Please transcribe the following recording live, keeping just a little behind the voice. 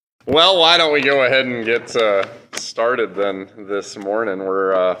Well, why don't we go ahead and get started then this morning?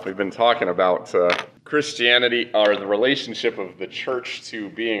 We've been talking about Christianity, or the relationship of the church to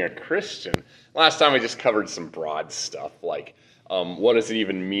being a Christian. Last time we just covered some broad stuff, like what does it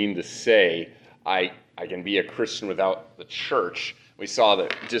even mean to say I can be a Christian without the church? We saw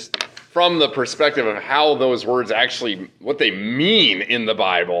that just from the perspective of how those words actually, what they mean in the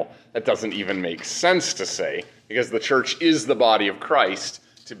Bible, that doesn't even make sense to say, because the church is the body of Christ.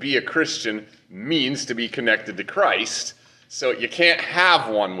 To be a Christian means to be connected to Christ, so you can't have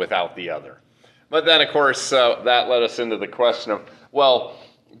one without the other. But then, of course, that led us into the question of, well,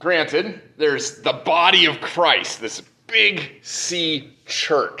 granted, there's the body of Christ, this big C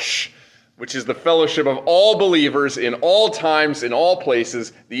church, which is the fellowship of all believers in all times, in all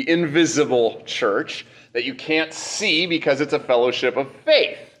places, the invisible church that you can't see because it's a fellowship of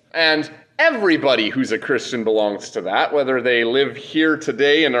faith. And everybody who's a Christian belongs to that, whether they live here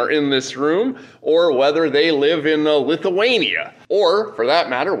today and are in this room, or whether they live in Lithuania, or, for that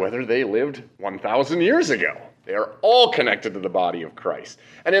matter, whether they lived 1,000 years ago. They are all connected to the body of Christ.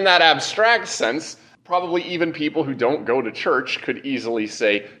 And in that abstract sense, probably even people who don't go to church could easily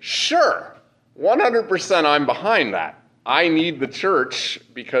say, sure, 100% I'm behind that. I need the church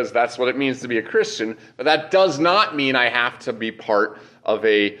because that's what it means to be a Christian, but that does not mean I have to be part of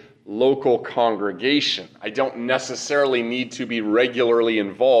a local congregation. I don't necessarily need to be regularly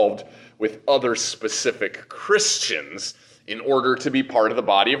involved with other specific Christians in order to be part of the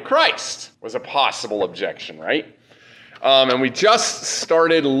body of Christ, was a possible objection, right? And we just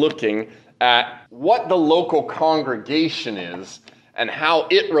started looking at what the local congregation is and how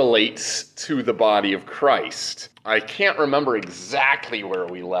it relates to the body of Christ. I can't remember exactly where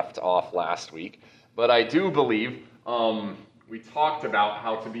we left off last week, but I do believe we talked about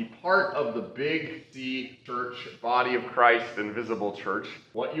how to be part of the big C church, body of Christ, invisible church.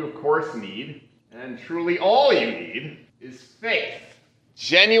 What you, of course, need, and truly all you need, is faith.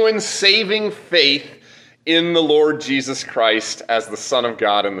 Genuine saving faith in the Lord Jesus Christ as the Son of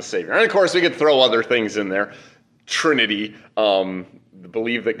God and the Savior. And, of course, we could throw other things in there. Trinity,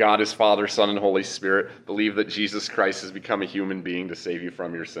 believe that God is Father, Son, and Holy Spirit. Believe that Jesus Christ has become a human being to save you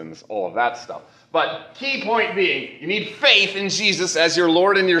from your sins. All of that stuff. But key point being, you need faith in Jesus as your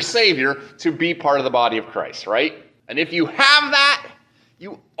Lord and your Savior to be part of the body of Christ, right? And if you have that,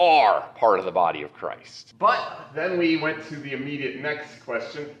 you are part of the body of Christ. But then we went to the immediate next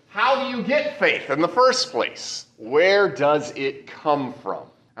question. How do you get faith in the first place? Where does it come from?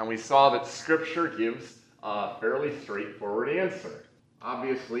 And we saw that Scripture gives a fairly straightforward answer.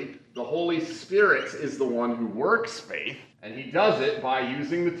 Obviously, the Holy Spirit is the one who works faith, and he does it by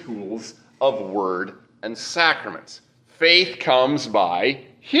using the tools of word and sacraments. Faith comes by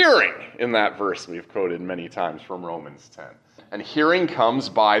hearing, in that verse we've quoted many times from Romans 10. And hearing comes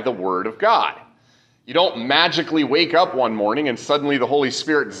by the word of God. You don't magically wake up one morning and suddenly the Holy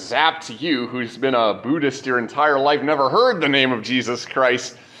Spirit zaps you, who's been a Buddhist your entire life, never heard the name of Jesus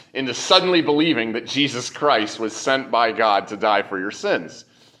Christ, into suddenly believing that Jesus Christ was sent by God to die for your sins.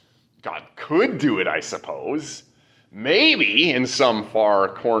 God could do it, I suppose. Maybe in some far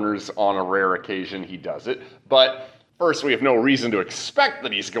corners on a rare occasion he does it. But first, we have no reason to expect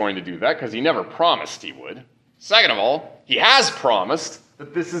that he's going to do that because he never promised he would. Second of all, he has promised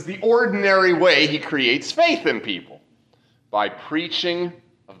that this is the ordinary way he creates faith in people, by preaching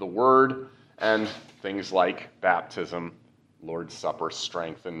of the word and things like baptism, Lord's Supper,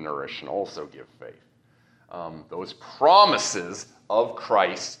 strength and nourish, and also give faith. Those promises of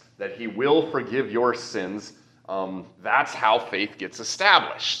Christ that he will forgive your sins, that's how faith gets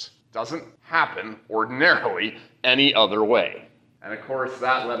established. Doesn't happen ordinarily any other way. And of course,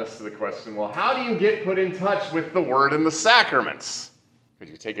 that led us to the question, well, how do you get put in touch with the Word and the sacraments? Could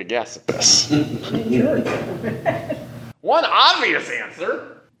you take a guess at this? One obvious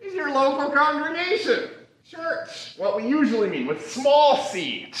answer is your local congregation. Church. What we usually mean with small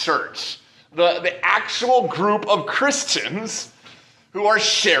c, church. The actual group of Christians who are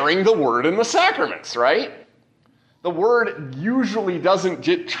sharing the Word and the sacraments, right? The Word usually doesn't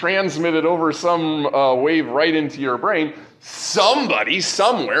get transmitted over some wave right into your brain. Somebody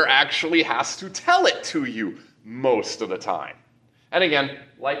somewhere actually has to tell it to you most of the time. And again,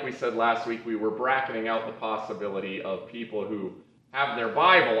 like we said last week, we were bracketing out the possibility of people who have their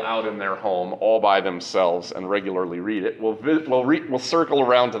Bible out in their home all by themselves and regularly read it. We'll circle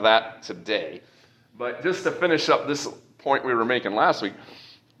around to that today. But just to finish up this point we were making last week,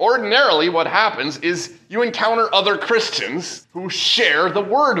 ordinarily what happens is you encounter other Christians who share the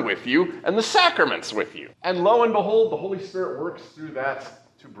Word with you and the sacraments with you. And lo and behold, the Holy Spirit works through that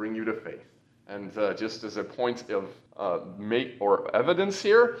to bring you to faith. And just as a point of evidence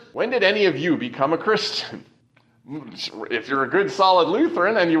here, when did any of you become a Christian? If you're a good solid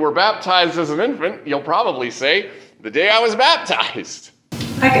Lutheran and you were baptized as an infant, you'll probably say, the day I was baptized.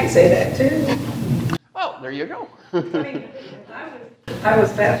 I can say that too. Well, there you go. I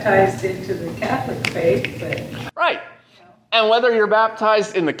was baptized into the Catholic faith, but... Right. And whether you're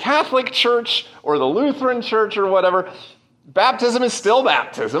baptized in the Catholic Church or the Lutheran Church or whatever, baptism is still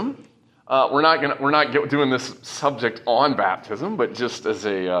baptism. We're not doing this subject on baptism, but just as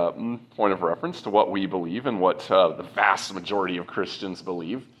a point of reference to what we believe and what the vast majority of Christians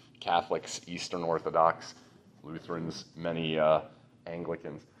believe. Catholics, Eastern Orthodox, Lutherans, many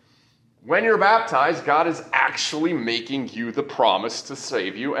Anglicans. When you're baptized, God is actually making you the promise to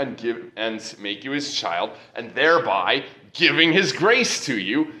save you and make you his child, and thereby giving his grace to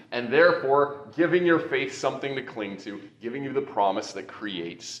you, and therefore giving your faith something to cling to, giving you the promise that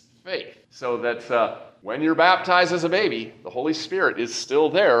creates faith. So that when you're baptized as a baby, the Holy Spirit is still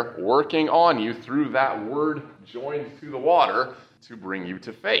there working on you through that word joined to the water to bring you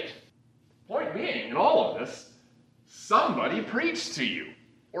to faith. Point being, in all of this, somebody preached to you.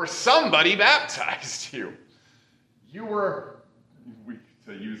 Or somebody baptized you. You were,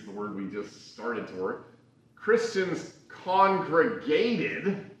 to use the word we just started to work, Christians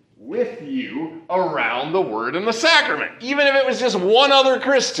congregated with you around the word and the sacrament. Even if it was just one other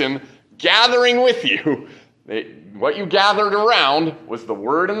Christian gathering with you, what you gathered around was the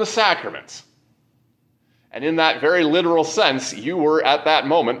word and the sacraments. And in that very literal sense, you were at that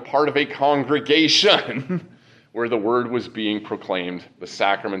moment part of a congregation where the word was being proclaimed, the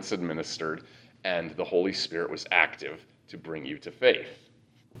sacraments administered, and the Holy Spirit was active to bring you to faith.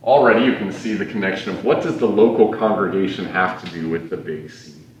 Already you can see the connection of what does the local congregation have to do with the Big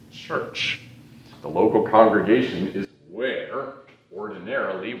C Church. The local congregation is where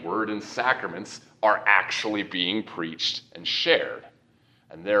ordinarily word and sacraments are actually being preached and shared.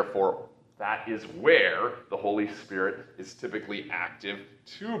 And therefore, that is where the Holy Spirit is typically active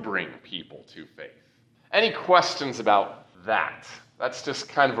to bring people to faith. Any questions about that? That's just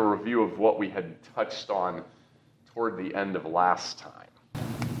kind of a review of what we had touched on toward the end of last time.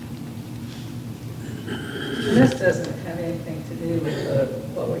 This doesn't have anything to do with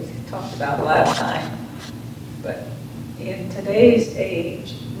what we talked about last time, but in today's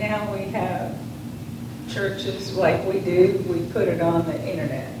age, now we have churches like we do, we put it on the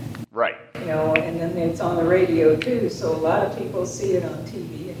internet. Right. And then it's on the radio too, so a lot of people see it on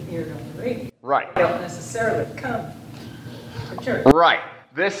TV and hear it on the radio. Right. They don't necessarily come to church. Right.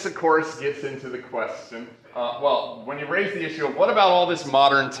 This, of course, gets into the question, when you raise the issue of what about all this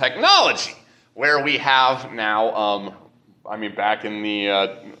modern technology, where we have now, back in the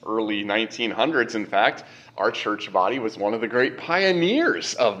early 1900s, in fact, our church body was one of the great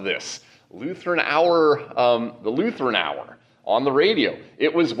pioneers of this. Lutheran Hour, the Lutheran Hour on the radio.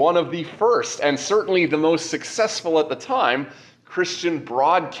 It was one of the first, and certainly the most successful at the time, Christian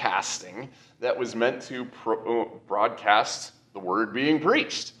broadcasting that was meant to broadcast the word being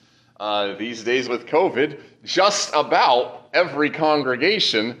preached. These days with COVID, just about every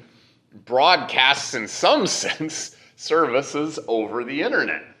congregation broadcasts, in some sense, services over the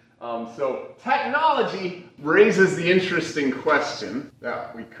internet. So technology raises the interesting question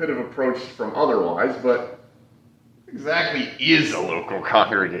that we could have approached from otherwise, but exactly is a local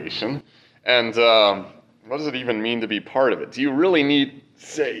congregation? And what does it even mean to be part of it? Do you really need,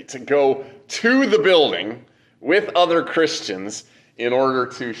 say, to go to the building with other Christians in order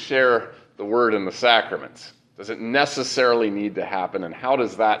to share the word and the sacraments? Does it necessarily need to happen? And how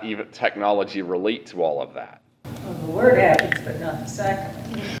does that even technology relate to all of that? Well, the word happens, but not the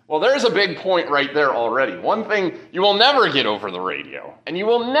sacrament. Well, there's a big point right there already. One thing you will never get over the radio, and you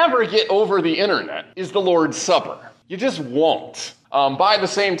will never get over the internet, is the Lord's Supper. You just won't. By the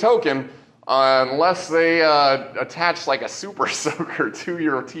same token, unless they attach like a super soaker to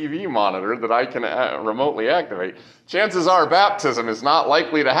your TV monitor that I can remotely activate, chances are baptism is not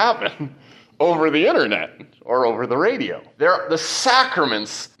likely to happen over the internet or over the radio. The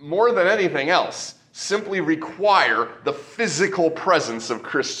sacraments, more than anything else, simply require the physical presence of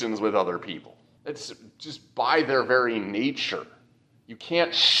Christians with other people. It's just by their very nature. You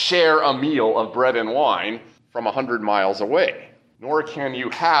can't share a meal of bread and wine from 100 miles away, nor can you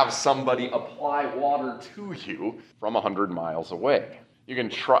have somebody apply water to you from 100 miles away. You can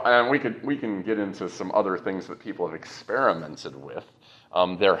try, and we can get into some other things that people have experimented with.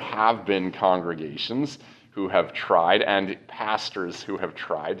 There have been congregations who have tried, and pastors who have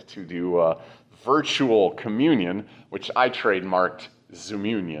tried to do virtual communion, which I trademarked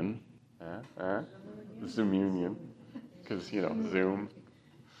Zoomunion. Zoomunion, because, Zoom.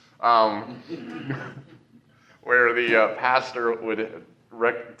 where the pastor would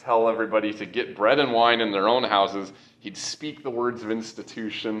tell everybody to get bread and wine in their own houses. He'd speak the words of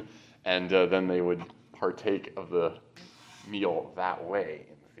institution, and then they would partake of the meal that way,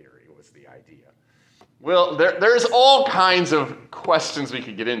 in theory, was the idea. Well, there's all kinds of questions we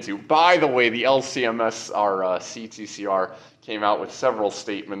could get into. By the way, the LCMS, our CTCR, came out with several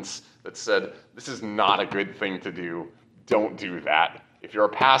statements that said, this is not a good thing to do. Don't do that. If you're a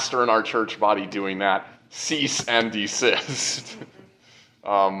pastor in our church body doing that, cease and desist.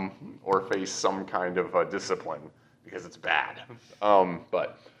 Or face some kind of discipline, because it's bad.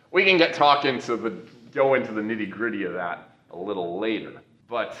 But we can go into the nitty-gritty of that a little later.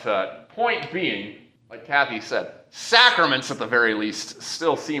 But point being, like Kathy said, sacraments at the very least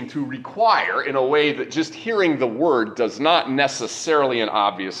still seem to require, in a way that just hearing the word does not necessarily and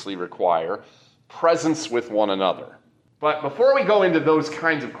obviously require, presence with one another. But before we go into those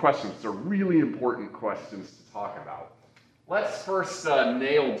kinds of questions, they're really important questions to talk about. Let's first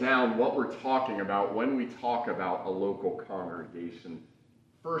nail down what we're talking about when we talk about a local congregation.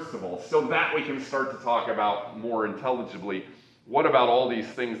 First of all, so that we can start to talk about more intelligibly, what about all these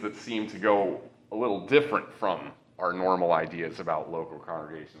things that seem to go a little different from our normal ideas about local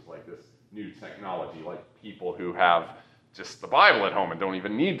congregations, like this new technology, like people who have just the Bible at home and don't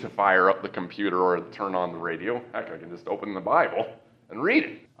even need to fire up the computer or turn on the radio. Heck, I can just open the Bible and read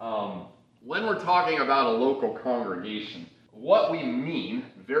it. When we're talking about a local congregation, what we mean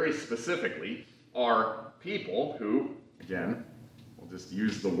very specifically are people who, again, we'll just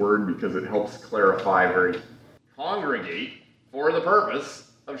use the word because it helps clarify, congregate for the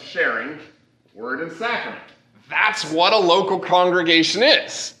purpose of sharing word and sacrament. That's what a local congregation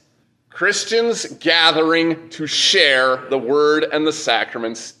is. Christians gathering to share the word and the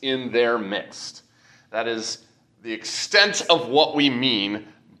sacraments in their midst. That is the extent of what we mean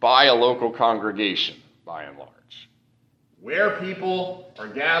by a local congregation, by and large. Where people are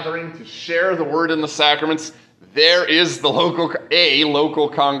gathering to share the word and the sacraments, there is a local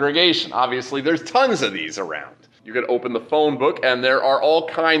congregation. Obviously, there's tons of these around. You could open the phone book, and there are all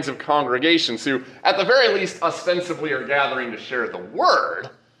kinds of congregations who, at the very least, ostensibly are gathering to share the word.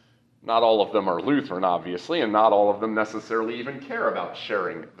 Not all of them are Lutheran, obviously, and not all of them necessarily even care about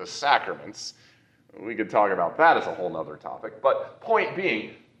sharing the sacraments. We could talk about that as a whole other topic. But point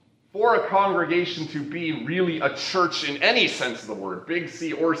being, for a congregation to be really a church in any sense of the word, big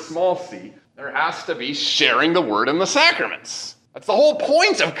C or small c, there has to be sharing the word and the sacraments. That's the whole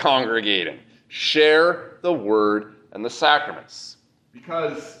point of congregating. Share the word and the sacraments.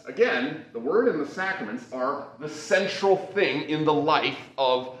 Because, again, the word and the sacraments are the central thing in the life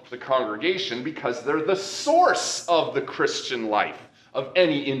of the congregation because they're the source of the Christian life of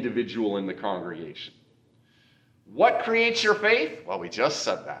any individual in the congregation. What creates your faith? Well, we just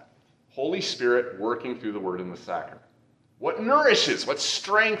said that. Holy Spirit working through the word and the sacrament. What nourishes, what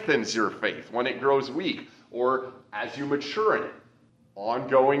strengthens your faith when it grows weak or as you mature in it?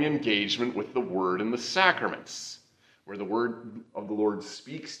 Ongoing engagement with the word and the sacraments, where the word of the Lord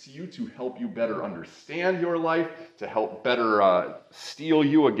speaks to you to help you better understand your life, to help better steel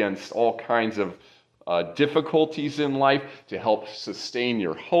you against all kinds of difficulties in life, to help sustain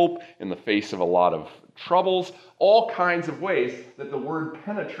your hope in the face of a lot of troubles, all kinds of ways that the word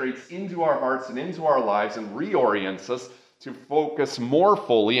penetrates into our hearts and into our lives and reorients us to focus more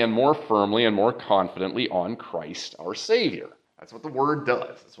fully and more firmly and more confidently on Christ, our Savior. That's what the word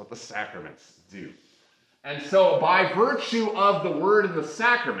does. That's what the sacraments do. And so by virtue of the word and the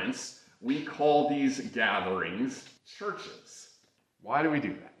sacraments, we call these gatherings churches. Why do we do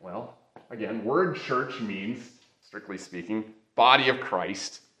that? Well, again, word church means, strictly speaking, body of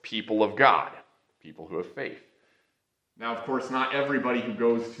Christ, people of God, people who have faith. Now, of course, not everybody who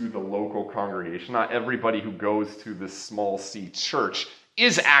goes to the local congregation, not everybody who goes to this small c church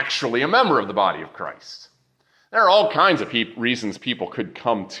is actually a member of the body of Christ. There are all kinds of reasons people could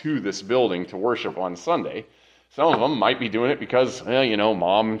come to this building to worship on Sunday. Some of them might be doing it because, well,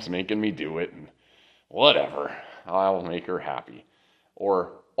 mom's making me do it, and whatever, I'll make her happy.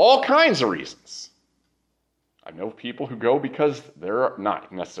 Or all kinds of reasons. I know people who go because they're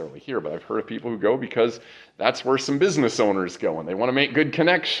not necessarily here, but I've heard of people who go because that's where some business owners go, and they want to make good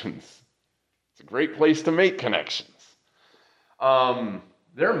connections. It's a great place to make connections.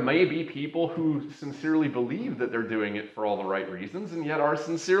 There may be people who sincerely believe that they're doing it for all the right reasons and yet are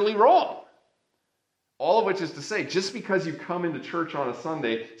sincerely wrong. All of which is to say, just because you come into church on a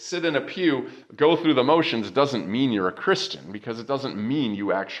Sunday, sit in a pew, go through the motions, doesn't mean you're a Christian, because it doesn't mean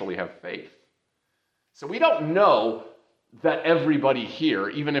you actually have faith. So we don't know that everybody here,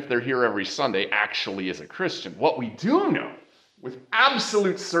 even if they're here every Sunday, actually is a Christian. What we do know with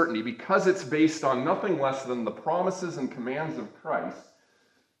absolute certainty, because it's based on nothing less than the promises and commands of Christ,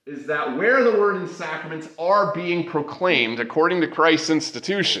 is that where the word and sacraments are being proclaimed according to Christ's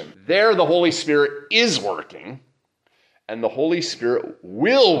institution, there the Holy Spirit is working, and the Holy Spirit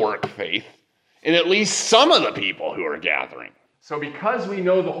will work faith in at least some of the people who are gathering. So because we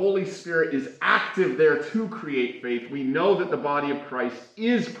know the Holy Spirit is active there to create faith, we know that the body of Christ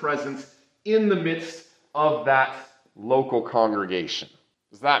is present in the midst of that local congregation.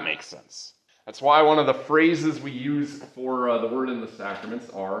 Does that make sense? That's why one of the phrases we use for the word and the sacraments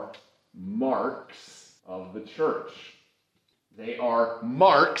are marks of the church. They are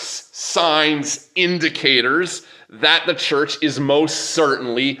marks, signs, indicators that the church is most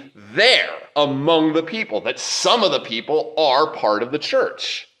certainly there among the people, that some of the people are part of the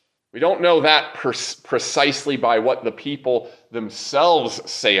church. We don't know that precisely by what the people themselves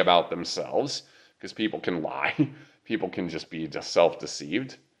say about themselves, because people can lie. People can just be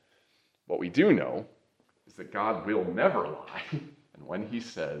self-deceived. What we do know is that God will never lie. And when he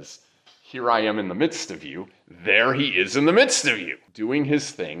says, "Here I am in the midst of you," there he is in the midst of you, doing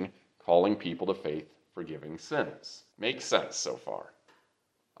his thing, calling people to faith, forgiving sins. Makes sense so far.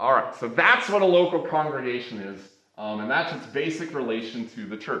 All right, so that's what a local congregation is, and that's its basic relation to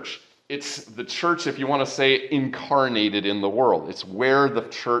the church. It's the church, if you want to say, incarnated in the world. It's where the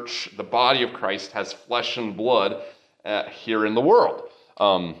church, the body of Christ, has flesh and blood here in the world.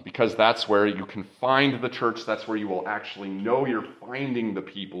 Because that's where you can find the church. That's where you will actually know you're finding the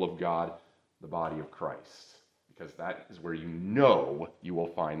people of God, the body of Christ. Because that is where you know you will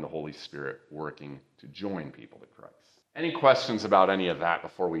find the Holy Spirit working to join people to Christ. Any questions about any of that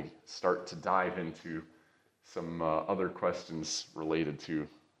before we start to dive into some other questions related to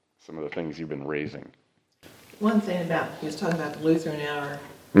some of the things you've been raising? One thing about, he was talking about the Lutheran hour.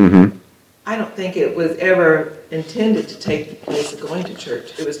 Mm-hmm. I don't think it was ever intended to take the place of going to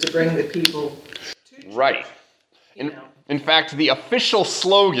church. It was to bring the people to church. Right. In fact, the official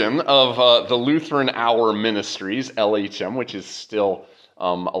slogan of the Lutheran Hour Ministries, LHM, which is still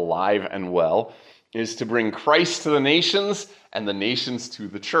alive and well, is to bring Christ to the nations and the nations to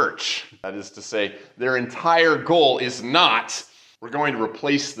the church. That is to say, their entire goal is not, we're going to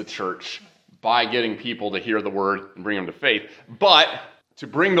replace the church by getting people to hear the word and bring them to faith, but to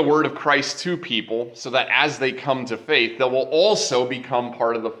bring the word of Christ to people so that as they come to faith, they will also become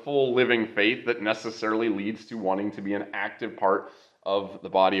part of the full living faith that necessarily leads to wanting to be an active part of the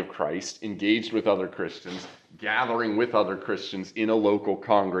body of Christ, engaged with other Christians, gathering with other Christians in a local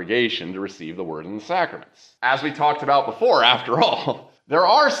congregation to receive the word and the sacraments. As we talked about before, after all, there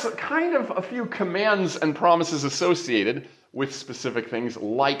are kind of a few commands and promises associated with specific things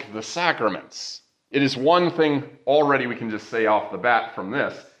like the sacraments. It is one thing already we can just say off the bat from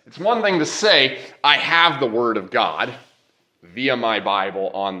this. It's one thing to say, I have the Word of God via my Bible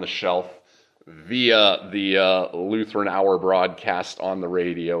on the shelf, via the Lutheran Hour broadcast on the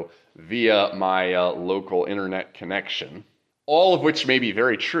radio, via my local internet connection, all of which may be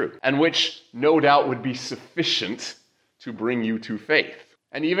very true, and which no doubt would be sufficient to bring you to faith,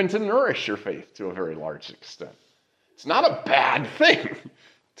 and even to nourish your faith to a very large extent. It's not a bad thing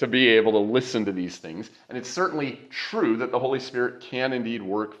to be able to listen to these things. And it's certainly true that the Holy Spirit can indeed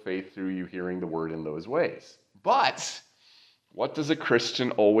work faith through you hearing the word in those ways. But what does a Christian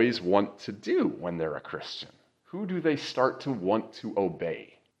always want to do when they're a Christian? Who do they start to want to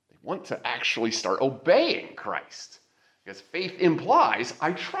obey? They want to actually start obeying Christ. Because faith implies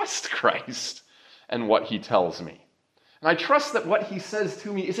I trust Christ and what he tells me. And I trust that what he says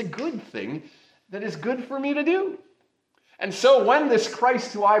to me is a good thing that is good for me to do. And so when this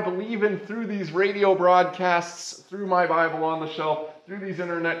Christ who I believe in through these radio broadcasts, through my Bible on the shelf, through these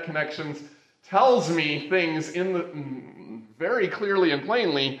internet connections, tells me things very clearly and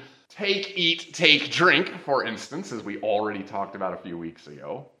plainly, take, eat, take, drink, for instance, as we already talked about a few weeks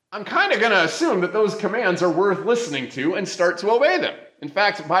ago, I'm kind of going to assume that those commands are worth listening to and start to obey them. In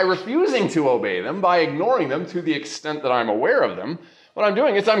fact, by refusing to obey them, by ignoring them to the extent that I'm aware of them, what I'm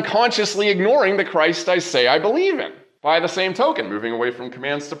doing is I'm consciously ignoring the Christ I say I believe in. By the same token, moving away from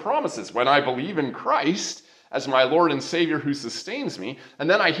commands to promises. When I believe in Christ as my Lord and Savior who sustains me, and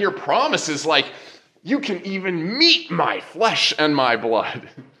then I hear promises like, you can even meet my flesh and my blood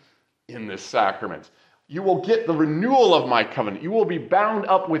in this sacrament. You will get the renewal of my covenant. You will be bound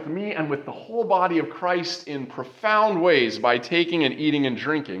up with me and with the whole body of Christ in profound ways by taking and eating and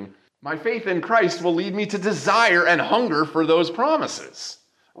drinking. My faith in Christ will lead me to desire and hunger for those promises,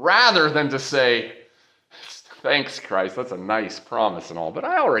 rather than to say, thanks, Christ, that's a nice promise and all, but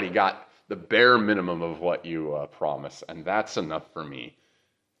I already got the bare minimum of what you promise, and that's enough for me.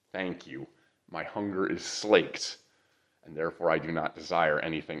 Thank you. My hunger is slaked. and therefore I do not desire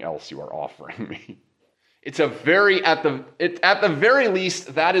anything else you are offering me. It's at the very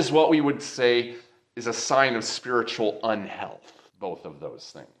least, that is what we would say is a sign of spiritual unhealth, both of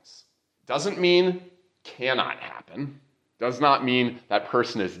those things. Doesn't mean cannot happen. Does not mean that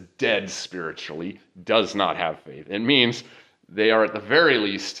person is dead spiritually, does not have faith. It means they are at the very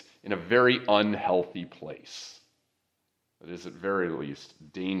least in a very unhealthy place. It is at very least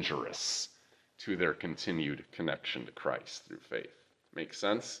dangerous to their continued connection to Christ through faith. Make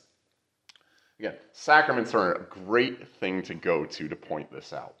sense? Again, sacraments are a great thing to go to point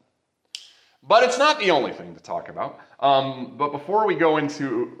this out. But it's not the only thing to talk about. But before we go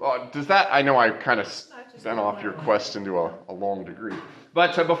into, I know I kind of sent off your question to a long degree.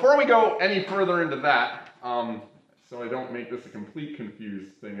 But before we go any further into that, so I don't make this a complete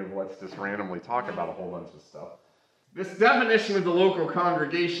confused thing of let's just randomly talk about a whole bunch of stuff. This definition of the local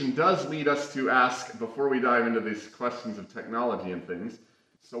congregation does lead us to ask, before we dive into these questions of technology and things,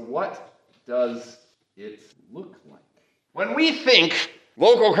 so what does it look like? When we think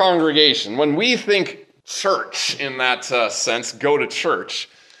local congregation, when we think church in that sense, go to church,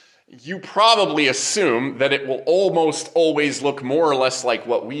 you probably assume that it will almost always look more or less like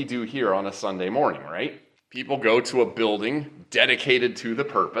what we do here on a Sunday morning, right? People go to a building dedicated to the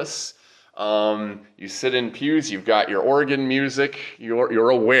purpose. You sit in pews, you've got your organ music, you're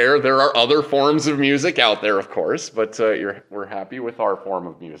aware there are other forms of music out there, of course, but we're happy with our form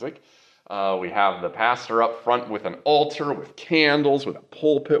of music. We have the pastor up front with an altar, with candles, with a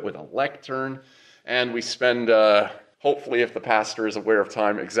pulpit, with a lectern, and we spend, hopefully if the pastor is aware of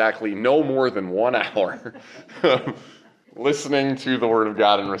time, exactly no more than 1 hour listening to the Word of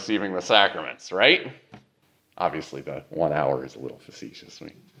God and receiving the sacraments, right? Obviously the 1 hour is a little facetious.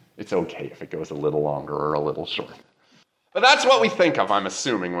 It's okay if it goes a little longer or a little short. But that's what we think of, I'm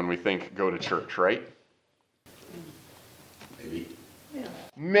assuming, when we think go to church, right? Maybe. Yeah.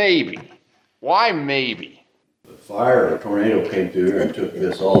 Maybe. Why maybe? The fire or tornado came through here and took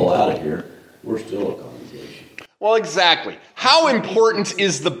this all out of here. We're still a congregation. Well, exactly. How important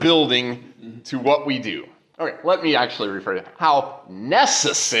is the building to what we do? Okay, let me actually rephrase it. How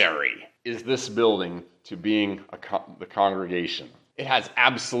necessary is this building to being the congregation? It has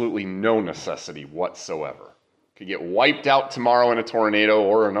absolutely no necessity whatsoever. Could get wiped out tomorrow in a tornado,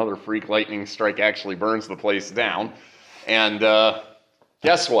 or another freak lightning strike actually burns the place down. And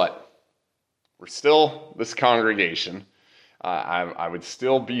guess what? We're still this congregation. I would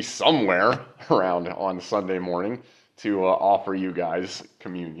still be somewhere around on Sunday morning to offer you guys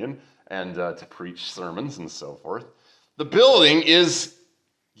communion and to preach sermons and so forth. The building is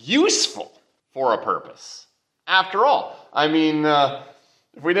useful for a purpose. After all, I mean,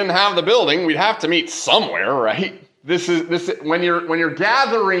 if we didn't have the building, we'd have to meet somewhere, right? This is when you're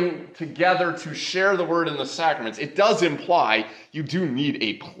gathering together to share the word and the sacraments, it does imply you do need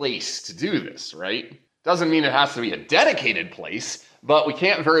a place to do this, right? Doesn't mean it has to be a dedicated place, but we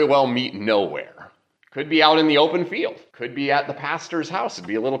can't very well meet nowhere. Could be out in the open field. Could be at the pastor's house. It'd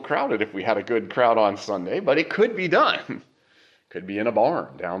be a little crowded if we had a good crowd on Sunday, but it could be done. Could be in a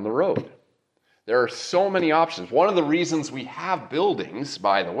barn down the road. There are so many options. One of the reasons we have buildings,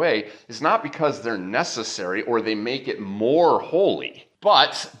 by the way, is not because they're necessary or they make it more holy,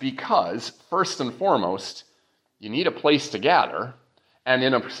 but because, first and foremost, you need a place to gather. And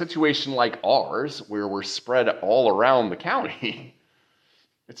in a situation like ours, where we're spread all around the county,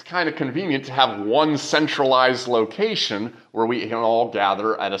 it's kind of convenient to have one centralized location where we can all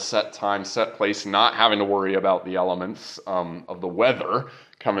gather at a set time, set place, not having to worry about the elements of the weather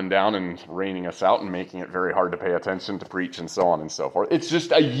coming down and raining us out and making it very hard to pay attention to preach and so on and so forth. It's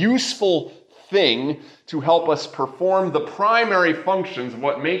just a useful thing to help us perform the primary functions of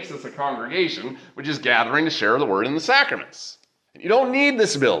what makes us a congregation, which is gathering to share the word and the sacraments. You don't need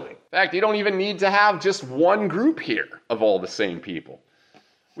this building. In fact, you don't even need to have just one group here of all the same people.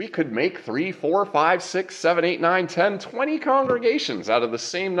 We could make 3, 4, 5, 6, 7, 8, 9, 10, 20 congregations out of the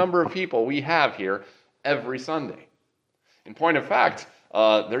same number of people we have here every Sunday. In point of fact,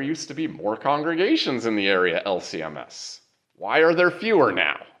 there used to be more congregations in the area at LCMS. Why are there fewer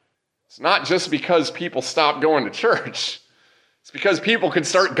now? It's not just because people stopped going to church. It's because people could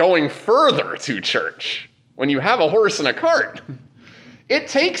start going further to church. When you have a horse and a cart, it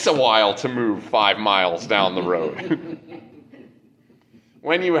takes a while to move 5 miles down the road.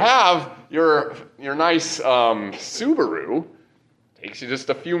 When you have your nice Subaru, it takes you just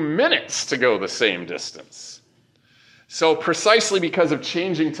a few minutes to go the same distance. So precisely because of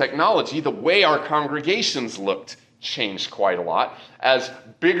changing technology, the way our congregations looked changed quite a lot, as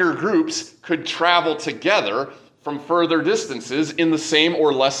bigger groups could travel together from further distances in the same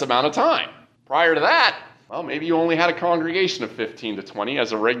or less amount of time. Prior to that, Well, maybe you only had a congregation of 15 to 20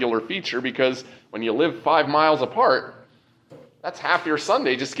 as a regular feature because when you live 5 miles apart, that's half your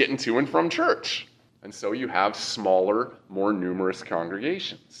Sunday just getting to and from church. And so you have smaller, more numerous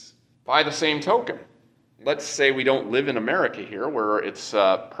congregations. By the same token, let's say we don't live in America here where it's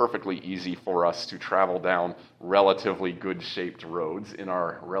perfectly easy for us to travel down relatively good-shaped roads in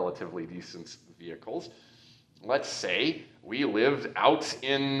our relatively decent vehicles. Let's say we lived out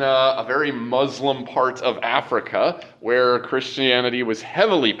in a very Muslim part of Africa where Christianity was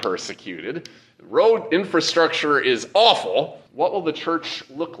heavily persecuted. Road infrastructure is awful. What will the church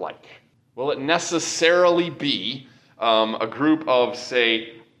look like? Will it necessarily be a group of,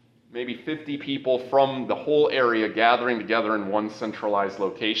 say, maybe 50 people from the whole area gathering together in one centralized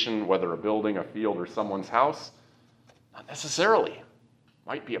location, whether a building, a field, or someone's house? Not necessarily.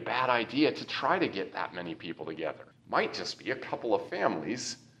 Might be a bad idea to try to get that many people together. Might just be a couple of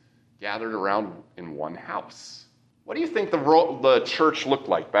families gathered around in one house. What do you think the church looked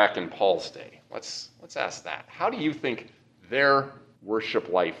like back in Paul's day? Let's ask that. How do you think their worship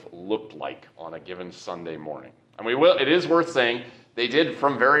life looked like on a given Sunday morning? And it is worth saying they did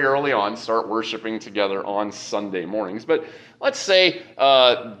from very early on start worshiping together on Sunday mornings. But let's say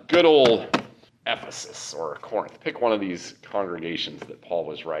good old Ephesus or Corinth. Pick one of these congregations that Paul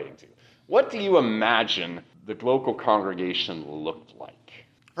was writing to. What do you imagine the local congregation looked like?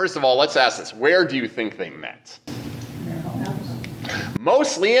 First of all, let's ask this. Where do you think they met?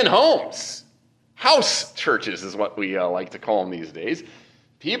 Mostly in homes. House churches is what we like to call them these days.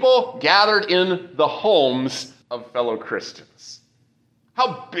 People gathered in the homes of fellow Christians.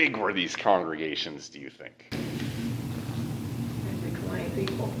 How big were these congregations, do you think? Maybe 20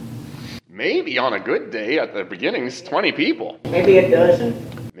 people. Maybe on a good day at the beginnings, 20 people. Maybe a dozen.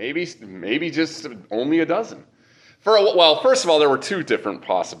 Maybe just only a dozen. First of all, there were two different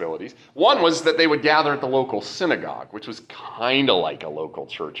possibilities. One was that they would gather at the local synagogue, which was kind of like a local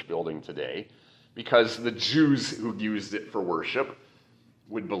church building today, because the Jews who used it for worship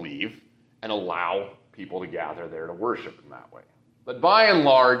would believe and allow people to gather there to worship in that way. But by and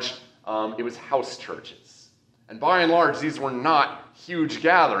large, it was house churches. And by and large, these were not huge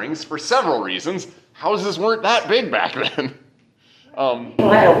gatherings for several reasons. Houses weren't that big back then.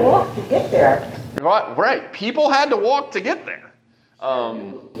 People had to walk to get there. Right. People had to walk to get there.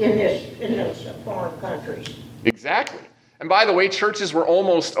 In those foreign countries. Exactly. And by the way, churches were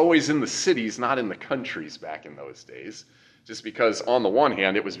almost always in the cities, not in the countries back in those days. Just because, on the one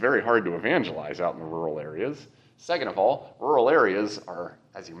hand, it was very hard to evangelize out in the rural areas. Second of all, rural areas are,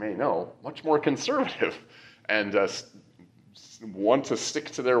 as you may know, much more conservative and want to stick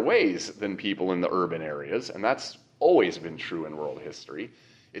to their ways than people in the urban areas. And that's always been true in world history.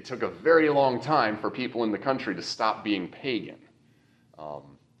 It took a very long time for people in the country to stop being pagan.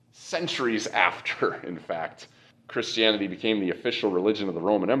 Centuries after, in fact, Christianity became the official religion of the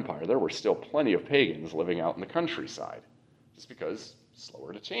Roman Empire, there were still plenty of pagans living out in the countryside. Just because it's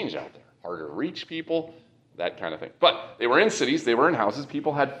slower to change out there, harder to reach people, that kind of thing. But they were in cities, they were in houses,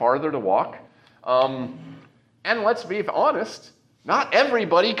 people had farther to walk. And let's be honest, not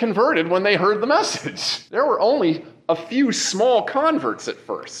everybody converted when they heard the message. There were only a few small converts at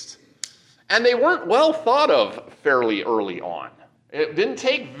first. And they weren't well thought of fairly early on. It didn't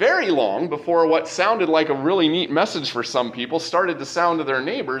take very long before what sounded like a really neat message for some people started to sound to their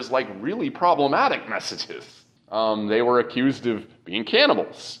neighbors like really problematic messages. They were accused of being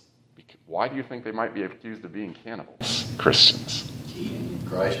cannibals. Why do you think they might be accused of being cannibals? Christians. Eating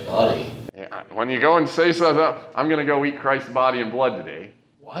Christ's body. Yeah, when you go and say something, I'm going to go eat Christ's body and blood today.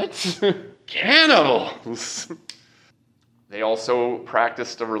 What? Cannibals! They also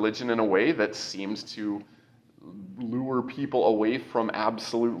practiced a religion in a way that seems to lure people away from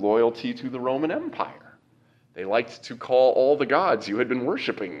absolute loyalty to the Roman Empire. They liked to call all the gods you had been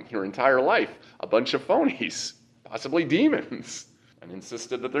worshiping your entire life a bunch of phonies, possibly demons, and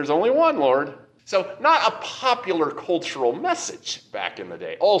insisted that there's only one Lord. So not a popular cultural message back in the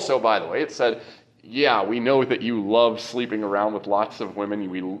day. Also, by the way, it said, yeah, we know that you love sleeping around with lots of women.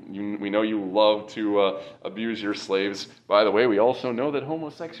 We know you love to abuse your slaves. By the way, we also know that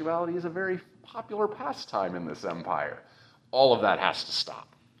homosexuality is a very popular pastime in this empire. All of that has to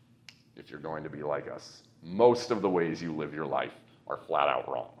stop if you're going to be like us. Most of the ways you live your life are flat out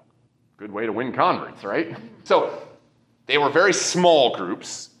wrong. Good way to win converts, right? So they were very small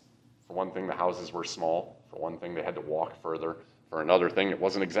groups. For one thing, the houses were small. For one thing, they had to walk further. For another thing, it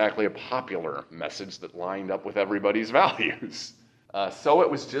wasn't exactly a popular message that lined up with everybody's values. So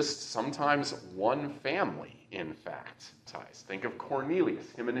it was just sometimes one family, in fact, ties. Think of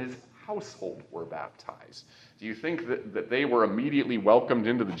Cornelius, him and his household were baptized? Do you think that they were immediately welcomed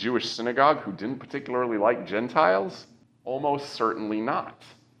into the Jewish synagogue who didn't particularly like Gentiles? Almost certainly not.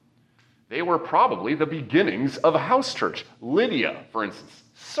 They were probably the beginnings of a house church. Lydia, for instance,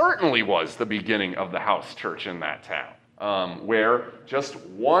 certainly was the beginning of the house church in that town, where just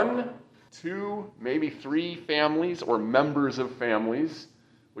 1, 2, maybe 3 families or members of families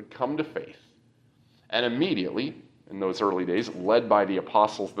would come to faith. And immediately, in those early days, led by the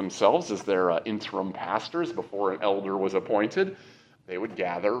apostles themselves as their interim pastors before an elder was appointed, they would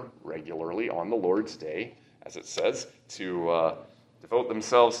gather regularly on the Lord's Day, as it says, to devote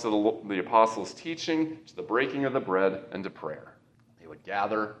themselves to the apostles' teaching, to the breaking of the bread, and to prayer. They would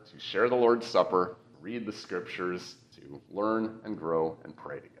gather to share the Lord's Supper, read the Scriptures, to learn and grow and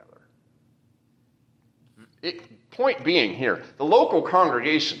pray together. Point being here, the local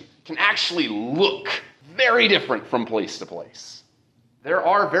congregation can actually look very different from place to place. There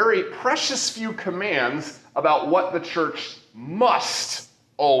are very precious few commands about what the church must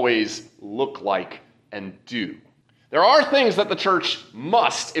always look like and do. There are things that the church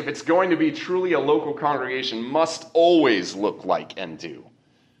must, if it's going to be truly a local congregation, must always look like and do.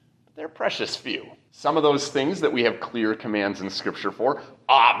 But they're precious few. Some of those things that we have clear commands in Scripture for,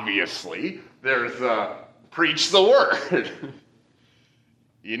 obviously, there's preach the word.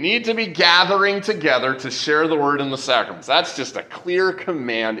 You need to be gathering together to share the word and the sacraments. That's just a clear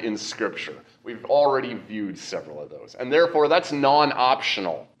command in Scripture. We've already viewed several of those. And therefore, that's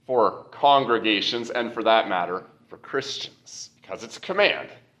non-optional for congregations and, for that matter, for Christians, because it's a command,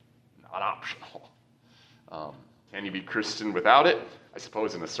 not optional. Can you be Christian without it? I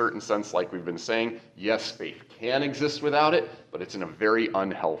suppose in a certain sense, like we've been saying, yes, faith can exist without it, but it's in a very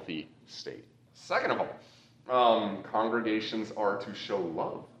unhealthy state. Second of all, congregations are to show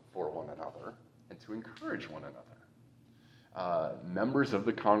love for one another and to encourage one another. Members of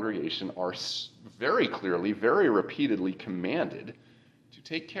the congregation are very clearly, very repeatedly commanded to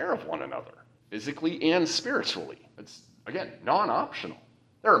take care of one another, physically and spiritually. It's, again, non-optional.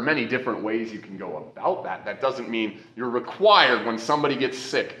 There are many different ways you can go about that. That doesn't mean you're required when somebody gets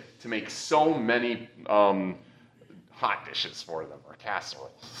sick to make so many hot dishes for them, or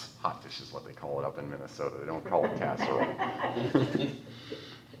casseroles. Hot dish is what they call it up in Minnesota. They don't call it casserole.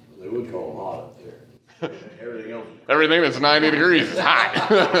 They would call them hot up there. Everything that's 90 degrees is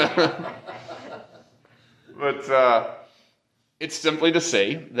hot. But it's simply to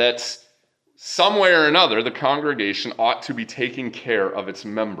say that some way or another, the congregation ought to be taking care of its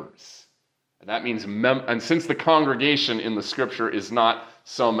members. And that means, and since the congregation in the Scripture is not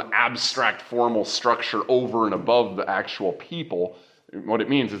some abstract formal structure over and above the actual people, what it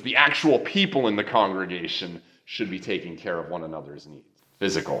means is the actual people in the congregation should be taking care of one another's needs.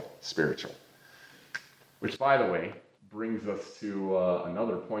 Physical, spiritual. Which, by the way, brings us to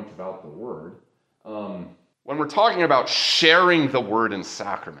another point about the Word. When we're talking about sharing the Word in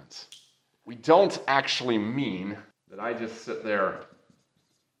sacraments, we don't actually mean that I just sit there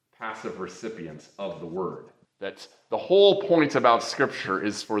passive recipient of the Word. That the whole point about Scripture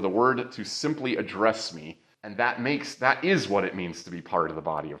is for the Word to simply address me, and that is what it means to be part of the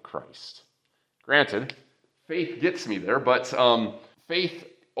body of Christ. Granted, faith gets me there, but faith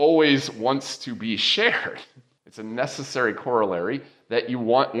always wants to be shared. It's a necessary corollary that you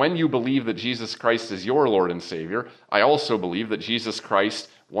want, when you believe that Jesus Christ is your Lord and Savior, I also believe that Jesus Christ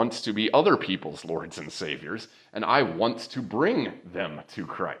wants to be other people's Lords and Saviors, and I want to bring them to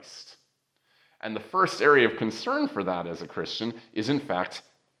Christ. And the first area of concern for that as a Christian is, in fact,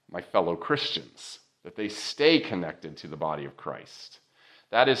 my fellow Christians, that they stay connected to the body of Christ.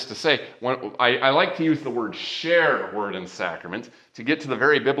 That is to say, when I like to use the word share word and sacrament to get to the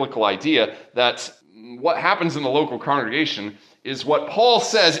very biblical idea that what happens in the local congregation is what Paul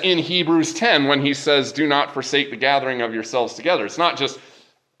says in Hebrews 10 when he says, do not forsake the gathering of yourselves together. It's not just,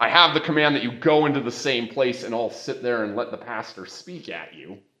 I have the command that you go into the same place and all sit there and let the pastor speak at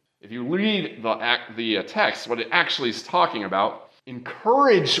you. If you read the text, what it actually is talking about,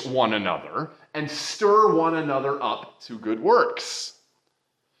 encourage one another and stir one another up to good works.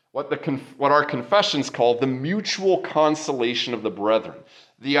 What our confessions call the mutual consolation of the brethren.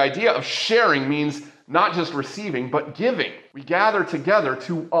 The idea of sharing means not just receiving, but giving. We gather together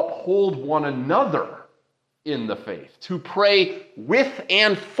to uphold one another in the faith, to pray with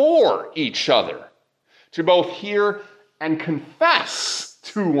and for each other, to both hear and confess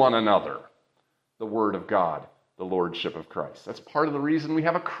to one another the Word of God, the Lordship of Christ. That's part of the reason we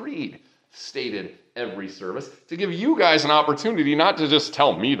have a creed stated every service, to give you guys an opportunity not to just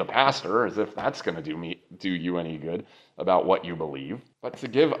tell me, the pastor, as if that's going to do you any good about what you believe, but to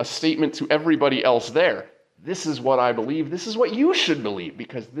give a statement to everybody else there. This is what I believe. This is what you should believe,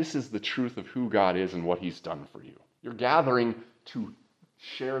 because this is the truth of who God is and what he's done for you. You're gathering to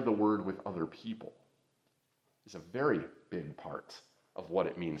share the word with other people. It's a very big part of what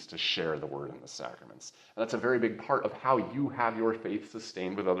it means to share the word in the sacraments. And that's a very big part of how you have your faith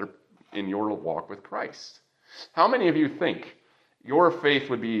sustained in your walk with Christ. How many of you think your faith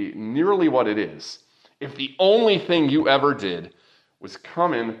would be nearly what it is if the only thing you ever did was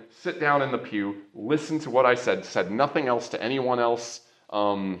come in, sit down in the pew, listen to what I said nothing else to anyone else.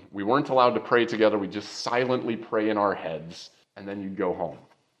 We weren't allowed to pray together. We just silently pray in our heads, and then you'd go home.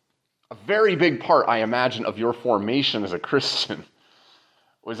 A very big part, I imagine, of your formation as a Christian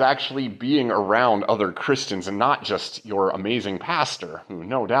was actually being around other Christians and not just your amazing pastor, who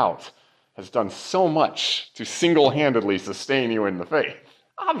no doubt has done so much to single-handedly sustain you in the faith.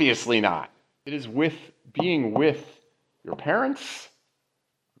 Obviously not. It is being with your parents,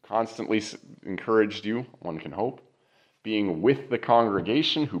 who constantly encouraged you, one can hope, being with the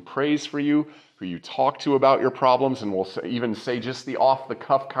congregation who prays for you, who you talk to about your problems, and will even say just the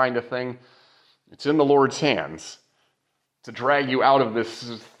off-the-cuff kind of thing. It's in the Lord's hands to drag you out of this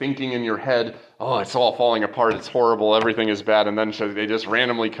thinking in your head, oh, it's all falling apart, it's horrible, everything is bad, and then they just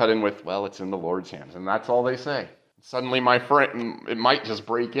randomly cut in with, well, it's in the Lord's hands, and that's all they say. Suddenly, my friend, it might just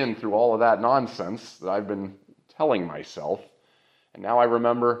break in through all of that nonsense that I've been telling myself, and now I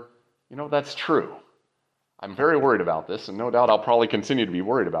remember, that's true. I'm very worried about this, and no doubt I'll probably continue to be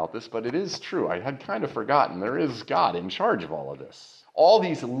worried about this, but it is true. I had kind of forgotten there is God in charge of all of this. All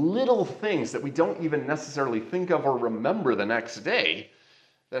these little things that we don't even necessarily think of or remember the next day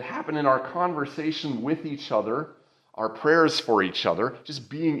that happen in our conversation with each other, our prayers for each other, just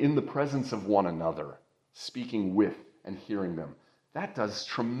being in the presence of one another, speaking with and hearing them. That does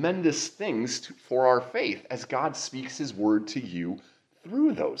tremendous things for our faith as God speaks his word to you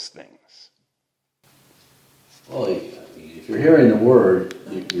through those things. Well, if you're hearing the word,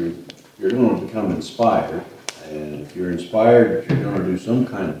 you're going to become inspired. And if you're inspired, you're going to do some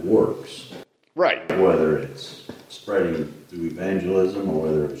kind of works. Right. Whether it's spreading through evangelism, or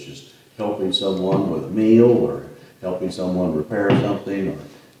whether it's just helping someone with a meal, or helping someone repair something,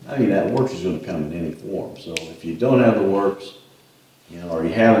 that works is going to come in any form. So if you don't have the works, or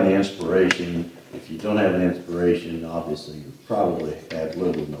you have the inspiration, if you don't have the inspiration, obviously you probably have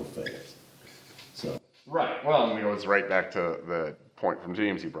little or no faith. So. Right. Well, it goes right back to the point from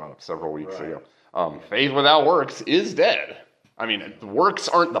James you brought up several weeks ago. Faith without works is dead. The works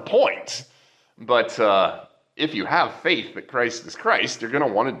aren't the point, but if you have faith that Christ is Christ, you're going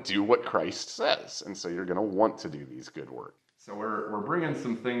to want to do what Christ says, and so you're going to want to do these good works. So we're bringing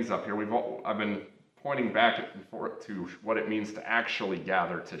some things up here. I've been pointing back and forth to what it means to actually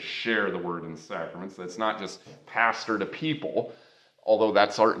gather to share the word in the sacraments. That's not just pastor to people, although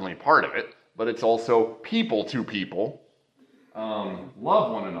that's certainly part of it, but it's also people to people.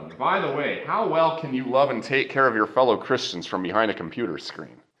 Love one another. By the way, how well can you love and take care of your fellow Christians from behind a computer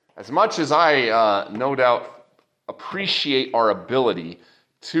screen? As much as I no doubt appreciate our ability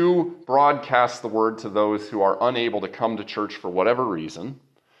to broadcast the word to those who are unable to come to church for whatever reason,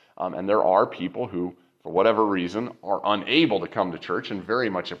 and there are people who, for whatever reason, are unable to come to church and very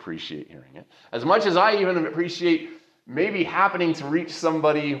much appreciate hearing it. As much as I even appreciate maybe happening to reach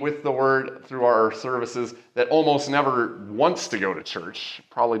somebody with the word through our services that almost never wants to go to church,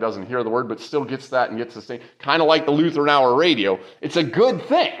 probably doesn't hear the word, but still gets that and gets sustained, kind of like the Lutheran Hour radio. It's a good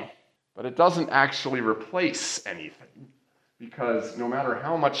thing, but it doesn't actually replace anything, because no matter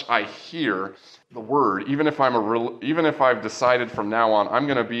how much I hear the word, even if I've decided from now on I'm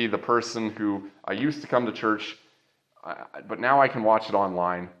going to be the person who I used to come to church, but now I can watch it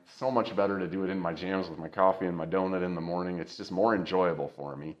online. So much better to do it in my jams with my coffee and my donut in the morning. It's just more enjoyable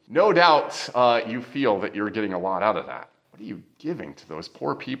for me. No doubt you feel that you're getting a lot out of that. What are you giving to those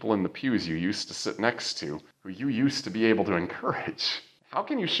poor people in the pews you used to sit next to, who you used to be able to encourage? How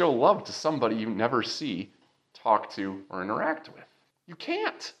can you show love to somebody you never see, talk to, or interact with? You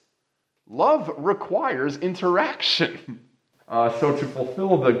can't. Love requires interaction. So to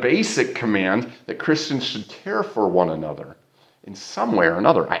fulfill the basic command that Christians should care for one another, in some way or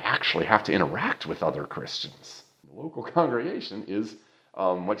another, I actually have to interact with other Christians. The local congregation is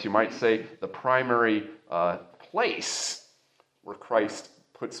what you might say the primary place where Christ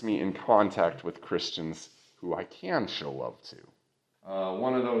puts me in contact with Christians who I can show love to.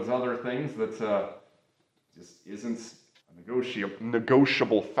 One of those other things that just isn't a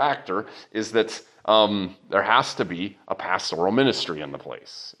negotiable factor is that there has to be a pastoral ministry in the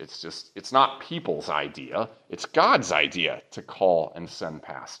place. It's not people's idea, it's God's idea to call and send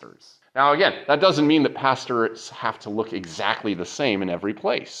pastors. Now again, that doesn't mean that pastors have to look exactly the same in every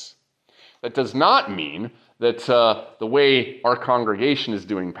place. That does not mean that the way our congregation is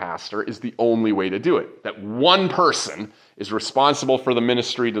doing pastor is the only way to do it. That one person is responsible for the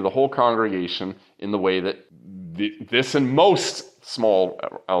ministry to the whole congregation in the way that this and most small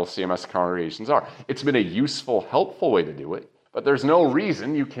LCMS congregations are. It's been a useful, helpful way to do it, but there's no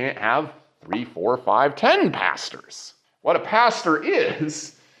reason you can't have 3, 4, 5, 10 pastors. What a pastor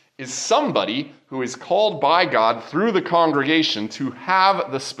is somebody who is called by God through the congregation to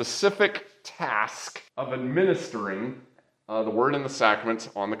have the specific task of administering the word and the sacraments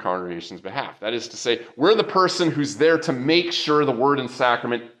on the congregation's behalf. That is to say, we're the person who's there to make sure the word and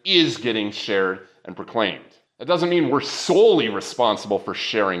sacrament is getting shared and proclaimed. That doesn't mean we're solely responsible for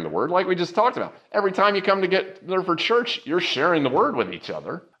sharing the word, like we just talked about. Every time you come together for church, you're sharing the word with each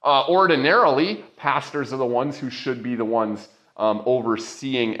other. Ordinarily, pastors are the ones who should be the ones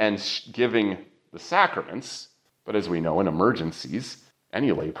overseeing and giving the sacraments. But as we know, in emergencies,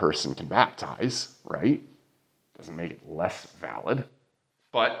 any lay person can baptize, right? Doesn't make it less valid.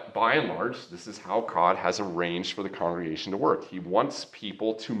 But by and large, this is how God has arranged for the congregation to work. He wants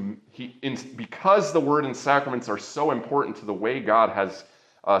people to, because the word and sacraments are so important to the way God has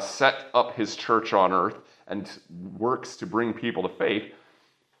set up his church on earth and works to bring people to faith,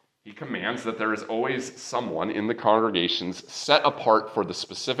 he commands that there is always someone in the congregations set apart for the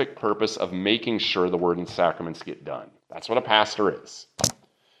specific purpose of making sure the word and sacraments get done. That's what a pastor is.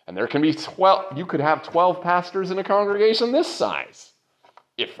 And there can be 12, you could have 12 pastors in a congregation this size.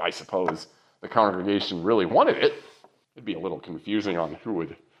 If, I suppose, the congregation really wanted it. It'd be a little confusing on who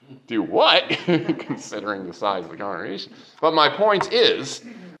would do what, considering the size of the congregation. But my point is,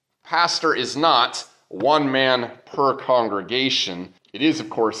 pastor is not one man per congregation. It is, of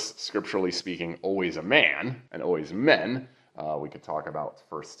course, scripturally speaking, always a man and always men. We could talk about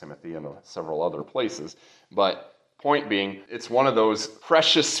 1 Timothy and several other places. But point being, it's one of those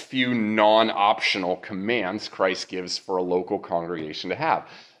precious few non-optional commands Christ gives for a local congregation to have.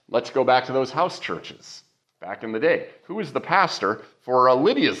 Let's go back to those house churches back in the day. Who was the pastor for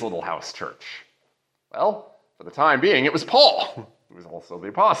Lydia's little house church? Well, for the time being, it was Paul, who was also the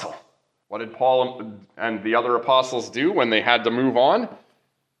apostle. What did Paul and the other apostles do when they had to move on?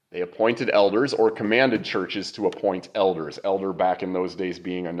 They appointed elders or commanded churches to appoint elders. Elder back in those days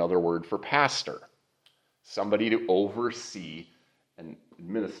being another word for pastor. Somebody to oversee and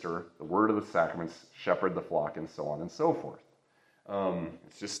administer the word of the sacraments, shepherd the flock, and so on and so forth.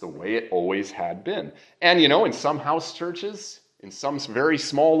 It's just the way it always had been. And in some house churches, in some very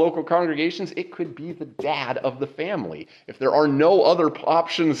small local congregations, it could be the dad of the family. If there are no other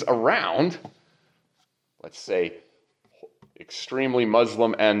options around, let's say extremely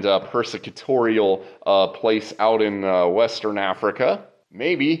Muslim and persecutorial place out in Western Africa,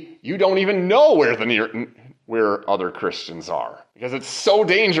 maybe you don't even know where other Christians are. Because it's so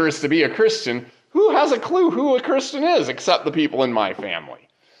dangerous to be a Christian. Who has a clue who a Christian is except the people in my family?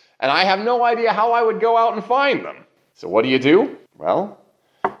 And I have no idea how I would go out and find them. So what do? Well,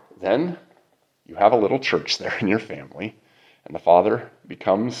 then you have a little church there in your family, and the father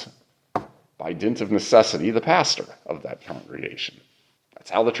becomes, by dint of necessity, the pastor of that congregation. That's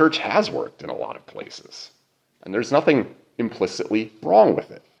how the church has worked in a lot of places. And there's nothing implicitly wrong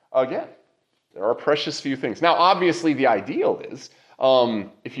with it. Again, there are precious few things. Now, obviously, the ideal is,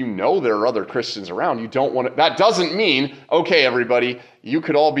 if you know there are other Christians around, you don't want to. That doesn't mean, okay, everybody, you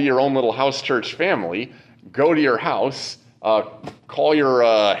could all be your own little house church family. Go to your house, call your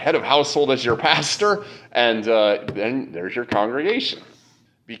head of household as your pastor, and then there's your congregation.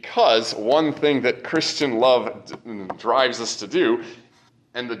 Because one thing that Christian love drives us to do,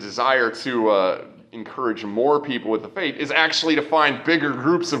 and the desire to encourage more people with the faith, is actually to find bigger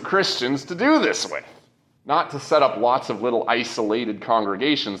groups of Christians to do this with. Not to set up lots of little isolated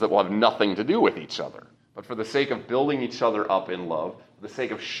congregations that will have nothing to do with each other, but for the sake of building each other up in love, for the sake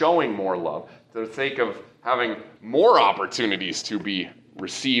of showing more love, for the sake of having more opportunities to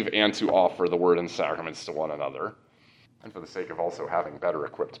receive and to offer the word and sacraments to one another, and for the sake of also having better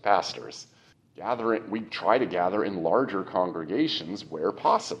equipped pastors. We try to gather in larger congregations where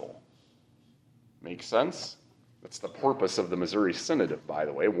possible. Make sense? That's the purpose of the Missouri Synod, by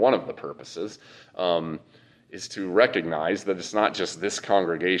the way. One of the purposes is to recognize that it's not just this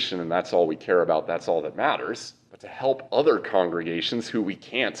congregation and that's all we care about, that's all that matters, but to help other congregations who we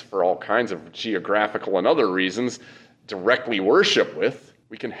can't, for all kinds of geographical and other reasons, directly worship with.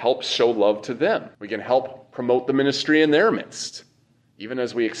 We can help show love to them. We can help promote the ministry in their midst, even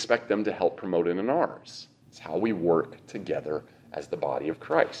as we expect them to help promote it in ours. It's how we work together as the body of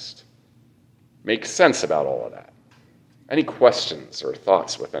Christ. Make sense about all of that? Any questions or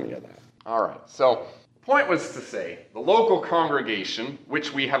thoughts with any of that? All right, so the point was to say the local congregation,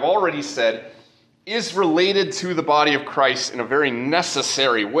 which we have already said is related to the body of Christ in a very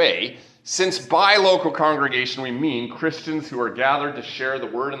necessary way, since by local congregation we mean Christians who are gathered to share the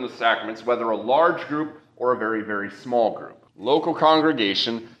word and the sacraments, whether a large group or a very, very small group. Local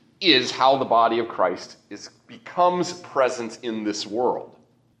congregation is how the body of Christ becomes present in this world,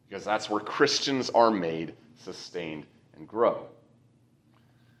 because that's where Christians are made, sustained, and grow.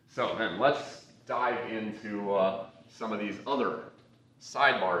 So then let's dive into some of these other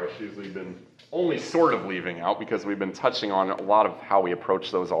sidebar issues we've been only sort of leaving out, because we've been touching on a lot of how we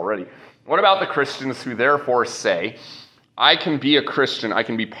approach those already. What about the Christians who therefore say, I can be a Christian, I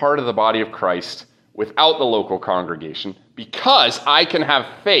can be part of the body of Christ without the local congregation, because I can have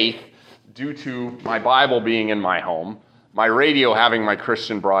faith due to my Bible being in my home, my radio having my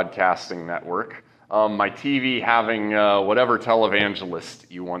Christian broadcasting network, my TV having whatever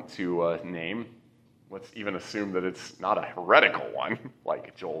televangelist you want to name. Let's even assume that it's not a heretical one,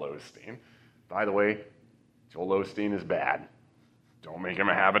 like Joel Osteen. By the way, Joel Osteen is bad. Don't make him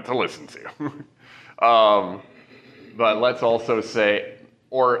a habit to listen to. But let's also say,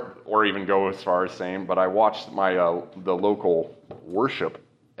 or even go as far as saying, but I watched the local worship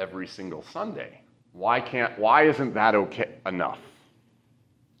every single Sunday. Why isn't that okay enough?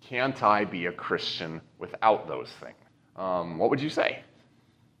 Can't I be a Christian without those things? What would you say?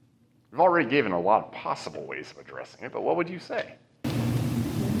 We've already given a lot of possible ways of addressing it, but what would you say?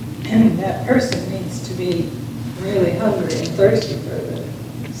 And that person needs to be really hungry and thirsty for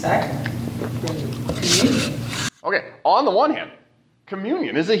the sacrament, for the communion. Okay, on the one hand,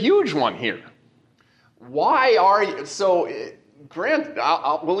 communion is a huge one here. Why are you, so Grant,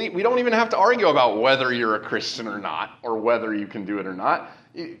 we don't even have to argue about whether you're a Christian or not, or whether you can do it or not.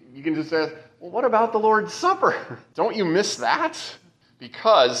 You can just ask, well, what about the Lord's Supper? Don't you miss that?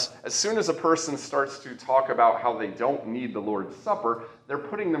 Because as soon as a person starts to talk about how they don't need the Lord's Supper, they're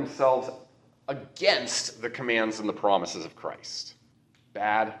putting themselves against the commands and the promises of Christ.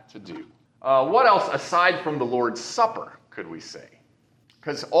 Bad to do. What else, aside from the Lord's Supper, could we say?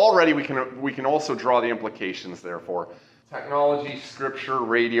 Because already we can also draw the implications, therefore. Technology, scripture,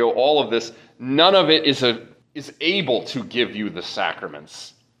 radio, all of this, none of it is able to give you the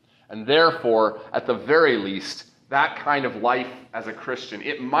sacraments. And therefore, at the very least, that kind of life as a Christian,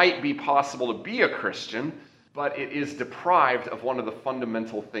 it might be possible to be a Christian, but it is deprived of one of the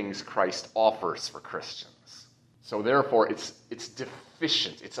fundamental things Christ offers for Christians. So therefore, it's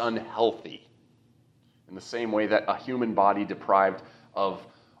deficient, it's unhealthy. In the same way that a human body deprived of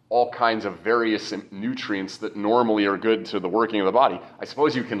all kinds of various nutrients that normally are good to the working of the body, I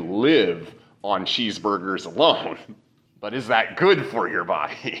suppose you can live on cheeseburgers alone, but is that good for your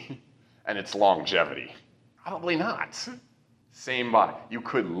body and its longevity? Probably not. Same body. You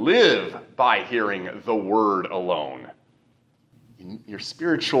could live by hearing the word alone. Your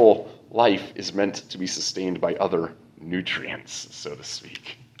spiritual life is meant to be sustained by other nutrients, so to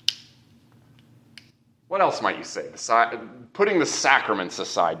speak. What else might you say? Putting the sacraments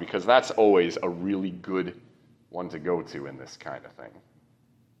aside, because that's always a really good one to go to in this kind of thing.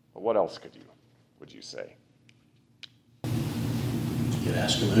 But what else would you say? You could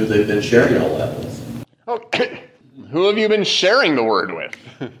ask them who they've been sharing all that with. Okay. Who have you been sharing the word with?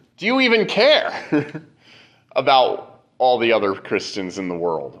 Do you even care about all the other Christians in the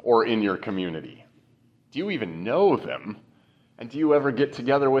world or in your community? Do you even know them? And do you ever get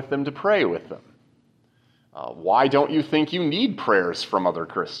together with them to pray with them? Why don't you think you need prayers from other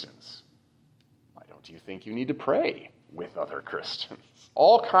Christians? Why don't you think you need to pray with other Christians?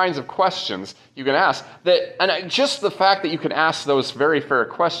 All kinds of questions you can ask. And just the fact that you can ask those very fair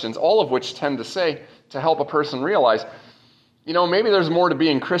questions, all of which tend to help a person realize, maybe there's more to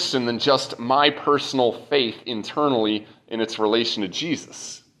being Christian than just my personal faith internally in its relation to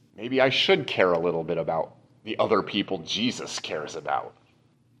Jesus. Maybe I should care a little bit about the other people Jesus cares about.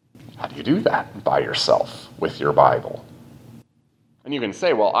 How do you do that? By yourself, with your Bible. And you can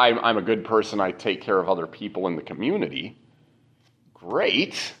say, well, I'm a good person, I take care of other people in the community.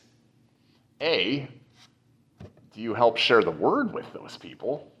 Great. Do you help share the word with those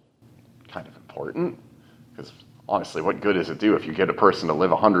people? Kind of important, because honestly, what good does it do if you get a person to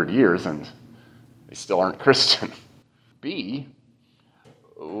live 100 years and they still aren't Christian? B,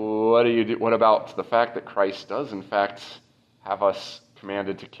 what do you do? What about the fact that Christ does, in fact, have us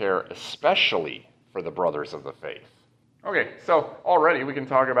commanded to care especially for the brothers of the faith? Okay, so already we can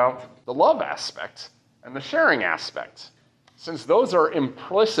talk about the love aspect and the sharing aspect. Since those are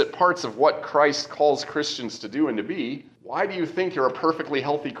implicit parts of what Christ calls Christians to do and to be, why do you think you're a perfectly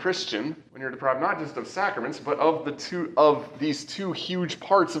healthy Christian when you're deprived not just of sacraments, but of these two huge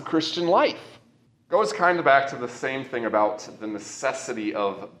parts of Christian life? Goes kind of back to the same thing about the necessity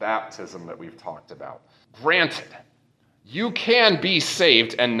of baptism that we've talked about. Granted, you can be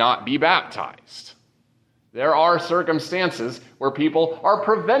saved and not be baptized. There are circumstances where people are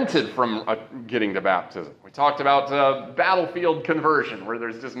prevented from getting to baptism. We talked about battlefield conversion, where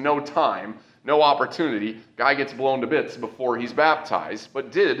there's just no time, no opportunity. Guy gets blown to bits before he's baptized,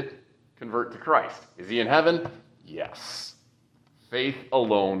 but did convert to Christ. Is he in heaven? Yes. Faith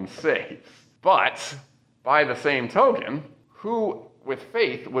alone saves. But, by the same token, who with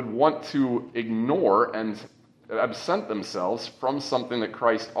faith would want to ignore and absent themselves from something that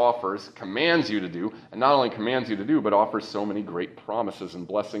Christ offers, commands you to do, and not only commands you to do, but offers so many great promises and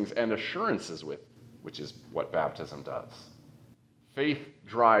blessings and assurances with, which is what baptism does. Faith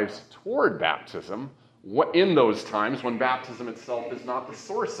drives toward baptism in those times when baptism itself is not the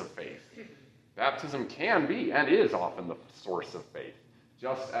source of faith. Baptism can be and is often the source of faith,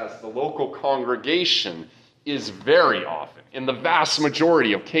 just as the local congregation is very often, in the vast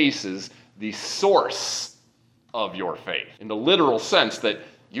majority of cases, the source of your faith. In the literal sense that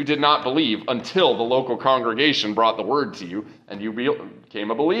you did not believe until the local congregation brought the word to you and you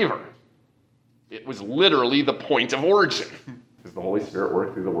became a believer. It was literally the point of origin. Because the Holy Spirit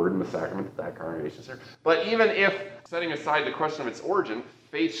worked through the word and the sacrament that congregation served. But even if, setting aside the question of its origin,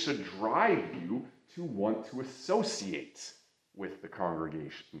 faith should drive you to want to associate with the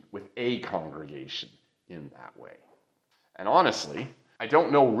congregation, with a congregation in that way. And honestly, I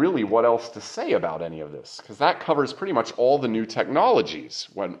don't know really what else to say about any of this, because that covers pretty much all the new technologies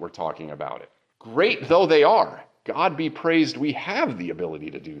when we're talking about it. Great though they are, God be praised, we have the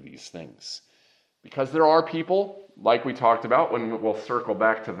ability to do these things. Because there are people, like we talked about, when we'll circle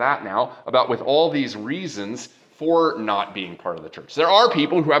back to that now, about with all these reasons for not being part of the church. There are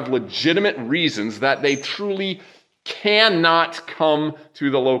people who have legitimate reasons that they truly cannot come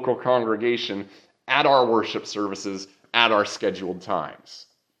to the local congregation at our worship services at our scheduled times.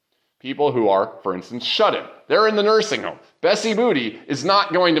 People who are, for instance, shut in. They're in the nursing home. Bessie Booty is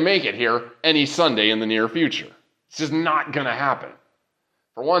not going to make it here any Sunday in the near future. It's just not going to happen.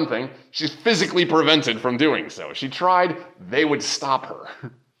 For one thing, she's physically prevented from doing so. If she tried, they would stop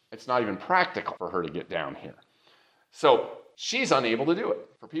her. It's not even practical for her to get down here. So she's unable to do it.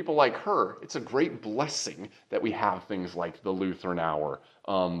 For people like her, it's a great blessing that we have things like the Lutheran Hour,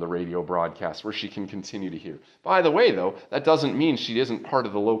 the radio broadcast, where she can continue to hear. By the way, though, that doesn't mean she isn't part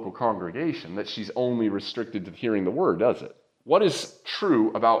of the local congregation, that she's only restricted to hearing the word, does it? What is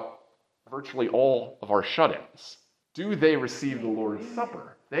true about virtually all of our shut-ins? Do they receive the Lord's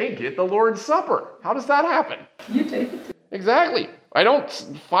Supper? They get the Lord's Supper. How does that happen? You take it. Exactly. I don't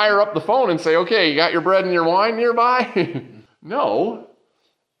fire up the phone and say, okay, you got your bread and your wine nearby? No.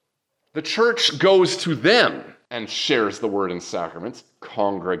 The church goes to them and shares the word and sacraments,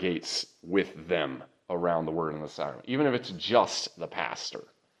 congregates with them around the word and the sacrament, even if it's just the pastor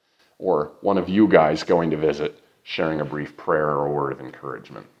or one of you guys going to visit, sharing a brief prayer or a word of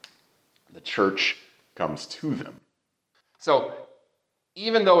encouragement. The church comes to them. So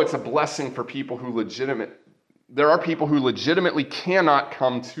even though it's a blessing for people who there are people who legitimately cannot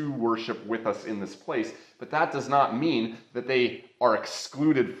come to worship with us in this place, but that does not mean that they are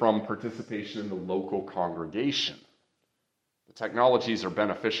excluded from participation in the local congregation. The technologies are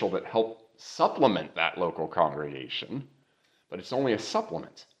beneficial that help supplement that local congregation, but it's only a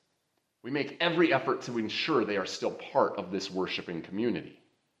supplement. We make every effort to ensure they are still part of this worshiping community.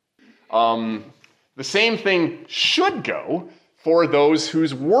 The same thing should go for those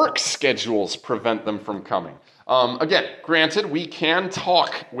whose work schedules prevent them from coming. Again, granted, we can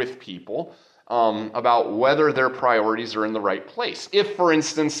talk with people about whether their priorities are in the right place. If, for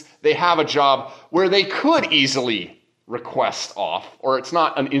instance, they have a job where they could easily request off, or it's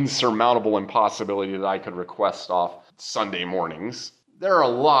not an insurmountable impossibility that I could request off Sunday mornings, there are a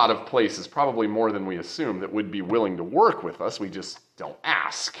lot of places, probably more than we assume, that would be willing to work with us. We just don't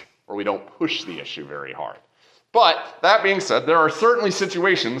ask, or we don't push the issue very hard. But that being said, there are certainly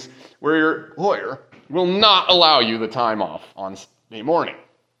situations where your employer will not allow you the time off on Sunday morning.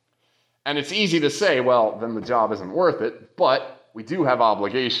 And it's easy to say, well, then the job isn't worth it, but we do have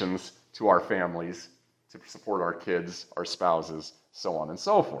obligations to our families to support our kids, our spouses, so on and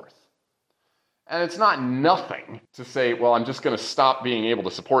so forth. And it's not nothing to say, well, I'm just going to stop being able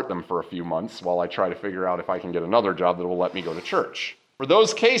to support them for a few months while I try to figure out if I can get another job that will let me go to church. For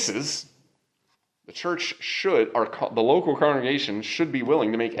those cases, the church the local congregation should be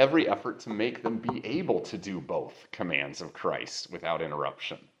willing to make every effort to make them be able to do both commands of Christ without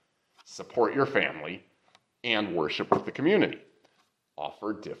interruption. Support your family and worship with the community.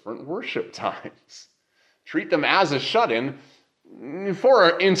 Offer different worship times. Treat them as a shut-in for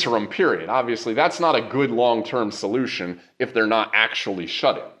an interim period. Obviously, that's not a good long-term solution if they're not actually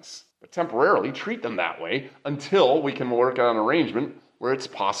shut-ins. But temporarily, treat them that way until we can work out an arrangement where it's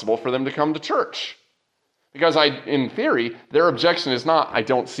possible for them to come to church. Because in theory, their objection is not, I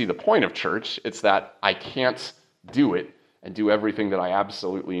don't see the point of church. It's that I can't do it and do everything that I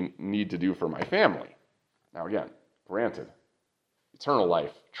absolutely need to do for my family. Now again, granted, eternal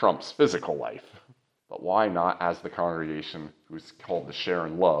life trumps physical life. But why not, as the congregation who's called to share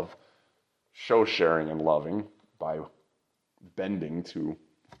and love, show sharing and loving by bending to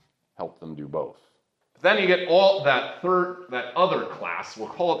help them do both? But then you get all that other class, we'll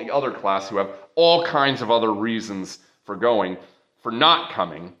call it the other class, who have all kinds of other reasons for not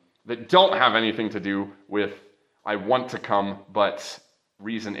coming, that don't have anything to do with, I want to come, but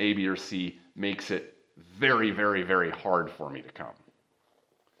reason A, B, or C makes it very, very, very hard for me to come.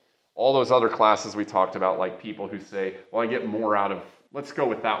 All those other classes we talked about, like people who say, well, I get more out of, let's go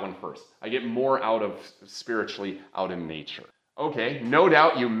with that one first. I get more out of spiritually out in nature. Okay, no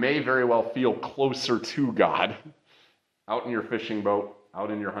doubt you may very well feel closer to God out in your fishing boat,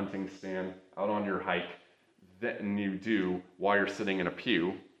 out in your hunting stand, out on your hike, than you do while you're sitting in a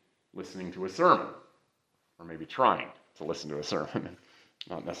pew listening to a sermon, or maybe trying to listen to a sermon and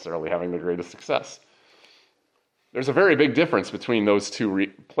not necessarily having the greatest success. There's a very big difference between those two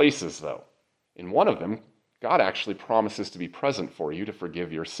places, though. In one of them, God actually promises to be present for you to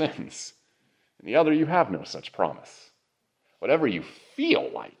forgive your sins. In the other, you have no such promise. Whatever you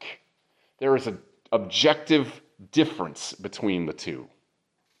feel like, there is an objective difference between the two.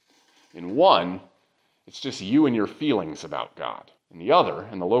 In one, it's just you and your feelings about God. In the other,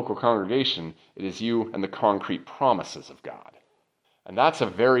 in the local congregation, it is you and the concrete promises of God. And that's a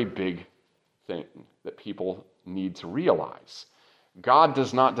very big thing that people need to realize. God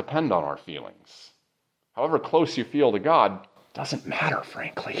does not depend on our feelings. However close you feel to God doesn't matter,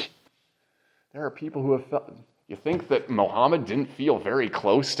 frankly. There are people who have felt... You think that Muhammad didn't feel very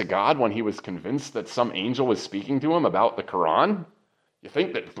close to God when he was convinced that some angel was speaking to him about the Quran? You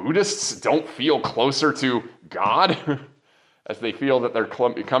think that Buddhists don't feel closer to God as they feel that they're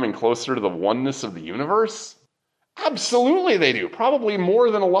becoming closer to the oneness of the universe? Absolutely they do. Probably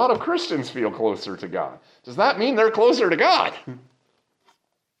more than a lot of Christians feel closer to God. Does that mean they're closer to God?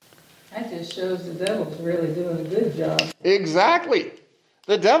 That just shows the devil's really doing a good job. Exactly.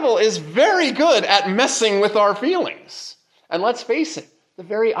 The devil is very good at messing with our feelings. And let's face it, the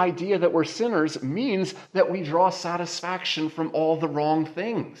very idea that we're sinners means that we draw satisfaction from all the wrong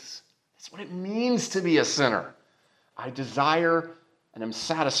things. That's what it means to be a sinner. I desire and am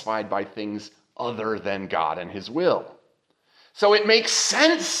satisfied by things other than God and His will. So it makes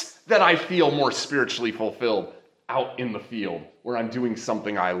sense that I feel more spiritually fulfilled out in the field where I'm doing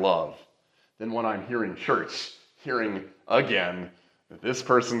something I love than when I'm here in church, hearing again that this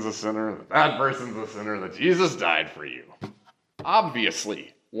person's a sinner, that person's a sinner, that Jesus died for you.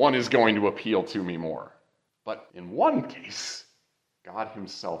 Obviously, one is going to appeal to me more. But in one case, God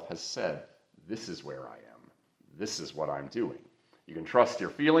Himself has said, this is where I am. This is what I'm doing. You can trust your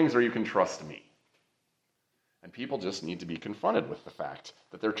feelings or you can trust me. And people just need to be confronted with the fact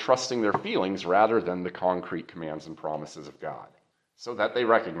that they're trusting their feelings rather than the concrete commands and promises of God. So that they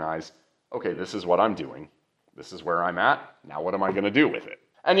recognize, okay, this is what I'm doing. This is where I'm at. Now what am I going to do with it?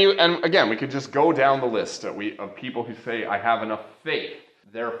 And again, we could just go down the list of people who say, I have enough faith,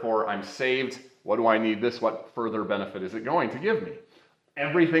 therefore I'm saved. What do I need this? What further benefit is it going to give me?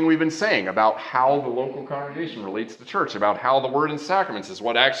 Everything we've been saying about how the local congregation relates to church, about how the word and sacraments is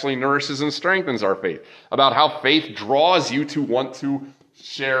what actually nourishes and strengthens our faith, about how faith draws you to want to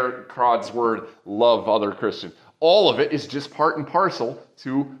share God's word, love other Christians. All of it is just part and parcel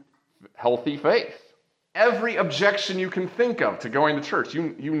to healthy faith. Every objection you can think of to going to church,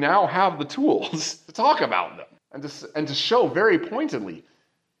 you now have the tools to talk about them and to show very pointedly,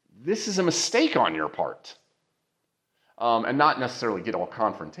 this is a mistake on your part. And not necessarily get all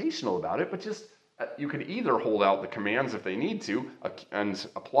confrontational about it, but just you could either hold out the commands if they need to and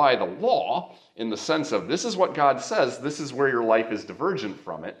apply the law in the sense of this is what God says, this is where your life is divergent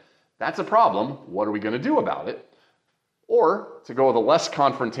from it. That's a problem. What are we going to do about it? Or to go the less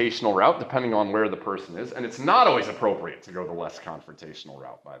confrontational route, depending on where the person is. And it's not always appropriate to go the less confrontational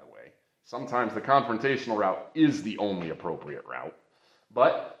route, by the way. Sometimes the confrontational route is the only appropriate route.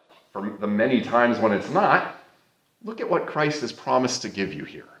 But for the many times when it's not, look at what Christ has promised to give you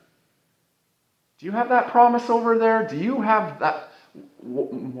here. Do you have that promise over there? Do you have that?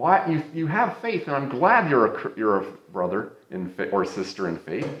 Why you have faith, and I'm glad you're a brother in faith or sister in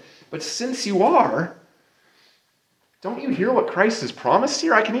faith. But since you are, don't you hear what Christ has promised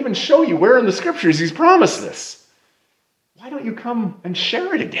here? I can even show you where in the scriptures He's promised this. why don't you come and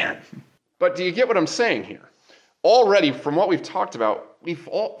share it again? But do you get what I'm saying here? Already, from what we've talked about, we've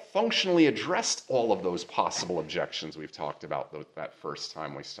all functionally addressed all of those possible objections we've talked about that first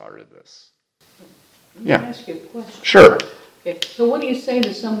time we started this. Let me ask you a question. Sure. Okay, so what do you say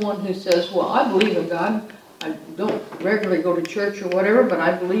to someone who says, well, I believe in God, I don't regularly go to church or whatever, but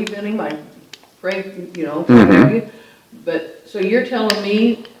I believe in Him, I pray, what have you. But, so you're telling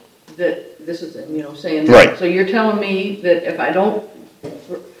me that, this is, saying that. Right. So you're telling me that if I don't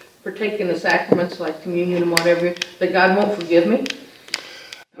partake in the sacraments like communion and whatever, that God won't forgive me?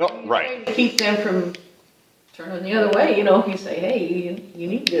 No, right. To keep them from turning the other way, you say, hey, you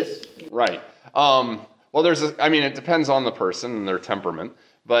need this. Right. Well, it depends on the person and their temperament,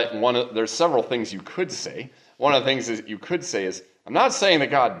 but there's several things you could say. One of the things you could say is, I'm not saying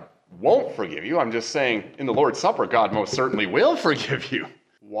that God won't forgive you, I'm just saying in the Lord's Supper, God most certainly will forgive you.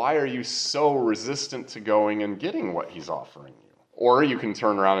 Why are you so resistant to going and getting what He's offering you? Or you can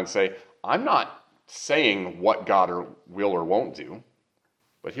turn around and say, I'm not saying what God will or won't do,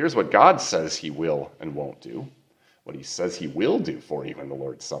 but here's what God says He will and won't do. What He says He will do for you in the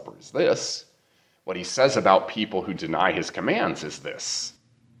Lord's Supper is this. What He says about people who deny His commands is this.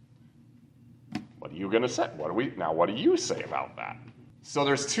 What are you going to say? What do you say about that? So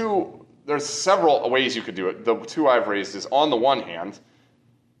there's several ways you could do it. The two I've raised is, on the one hand,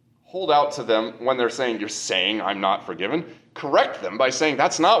 hold out to them when they're saying, you're saying I'm not forgiven. Correct them by saying,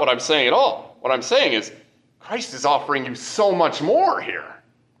 that's not what I'm saying at all. What I'm saying is, Christ is offering you so much more here.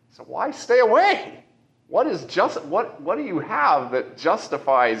 So why stay away? What do you have that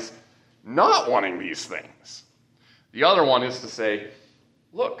justifies not wanting these things? The other one is to say,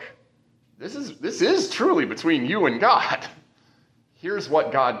 look, this is truly between you and God. Here's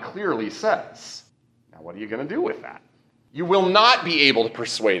what God clearly says. Now, what are you going to do with that? You will not be able to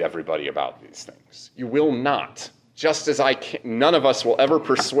persuade everybody about these things. You will not. Just as none of us will ever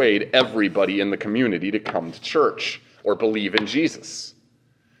persuade everybody in the community to come to church or believe in Jesus.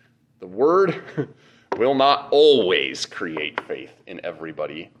 The Word will not always create faith in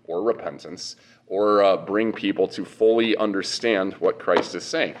everybody or repentance or bring people to fully understand what Christ is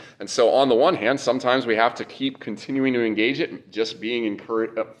saying. And so on the one hand, sometimes we have to keep continuing to engage it, just being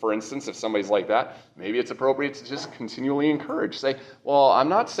encouraged. For instance, if somebody's like that, maybe it's appropriate to just continually encourage. Say, well, I'm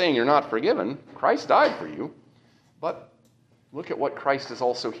not saying you're not forgiven. Christ died for you. But look at what Christ is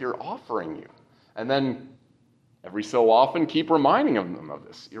also here offering you. And then every so often, keep reminding them of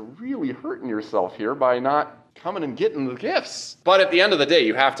this. You're really hurting yourself here by not coming and getting the gifts. But at the end of the day,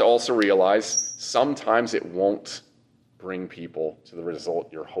 you have to also realize sometimes it won't bring people to the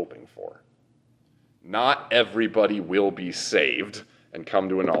result you're hoping for. Not everybody will be saved and come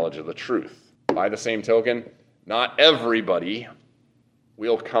to a knowledge of the truth. By the same token, not everybody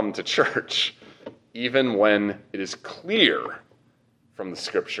will come to church, even when it is clear from the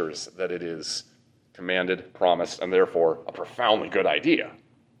Scriptures that it is commanded, promised, and therefore a profoundly good idea.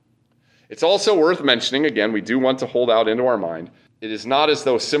 It's also worth mentioning, again, we do want to hold out into our mind, it is not as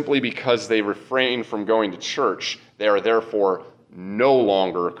though simply because they refrain from going to church, they are therefore no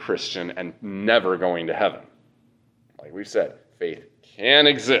longer a Christian and never going to heaven. Like we've said, faith can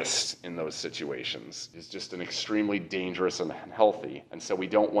exist in those situations. It's just an extremely dangerous and unhealthy, and so we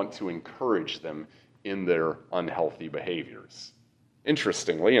don't want to encourage them in their unhealthy behaviors.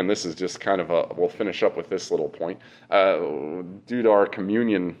 Interestingly, and this is just kind of we'll finish up with this little point, due to our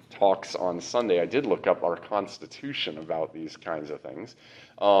communion talks on Sunday, I did look up our Constitution about these kinds of things.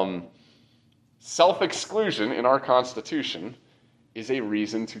 Self-exclusion in our Constitution is a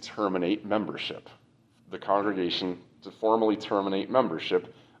reason to terminate membership. The congregation to formally terminate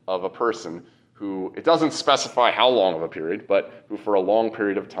membership of a person who, it doesn't specify how long of a period, but who for a long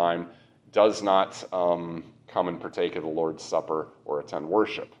period of time does not come and partake of the Lord's Supper or attend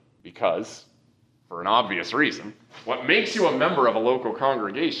worship. Because, for an obvious reason, what makes you a member of a local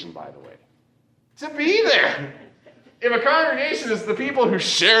congregation, by the way? To be there. If a congregation is the people who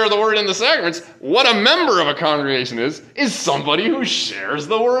share the Word and the sacraments, what a member of a congregation is somebody who shares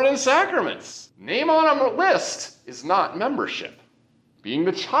the Word and sacraments. Name on a list is not membership. Being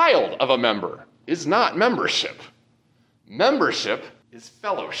the child of a member is not membership. Membership is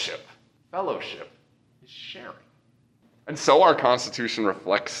fellowship. Fellowship is sharing. And so our Constitution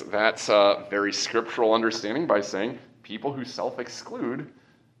reflects that very scriptural understanding by saying people who self-exclude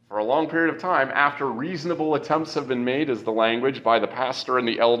for a long period of time, after reasonable attempts have been made, as the language, by the pastor and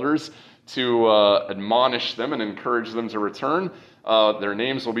the elders to admonish them and encourage them to return, their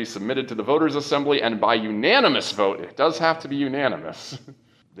names will be submitted to the voters' assembly, and by unanimous vote, it does have to be unanimous,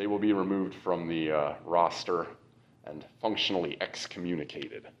 they will be removed from the roster and functionally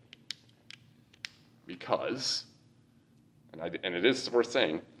excommunicated. Because and it is worth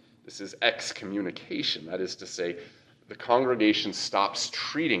saying, this is excommunication. That is to say, the congregation stops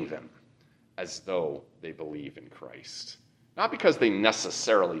treating them as though they believe in Christ. Not because they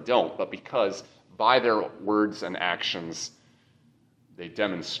necessarily don't, but because by their words and actions, they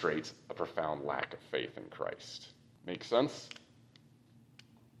demonstrate a profound lack of faith in Christ. Make sense?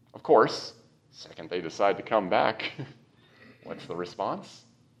 Of course, the second they decide to come back, what's the response?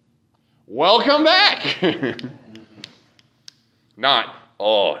 Welcome back! Not,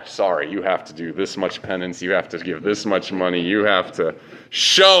 oh, sorry, you have to do this much penance, you have to give this much money, you have to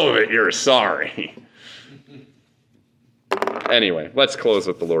show that you're sorry. Anyway, let's close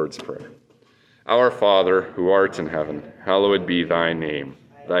with the Lord's Prayer. Our Father, who art in heaven, hallowed be thy name.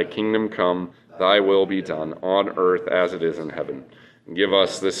 Thy kingdom come, thy will be done, on earth as it is in heaven. And give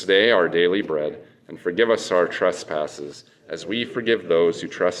us this day our daily bread, and forgive us our trespasses, as we forgive those who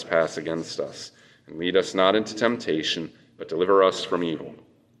trespass against us. And lead us not into temptation, but deliver us from evil.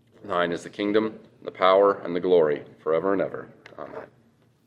 Thine is the kingdom, the power, and the glory, forever and ever.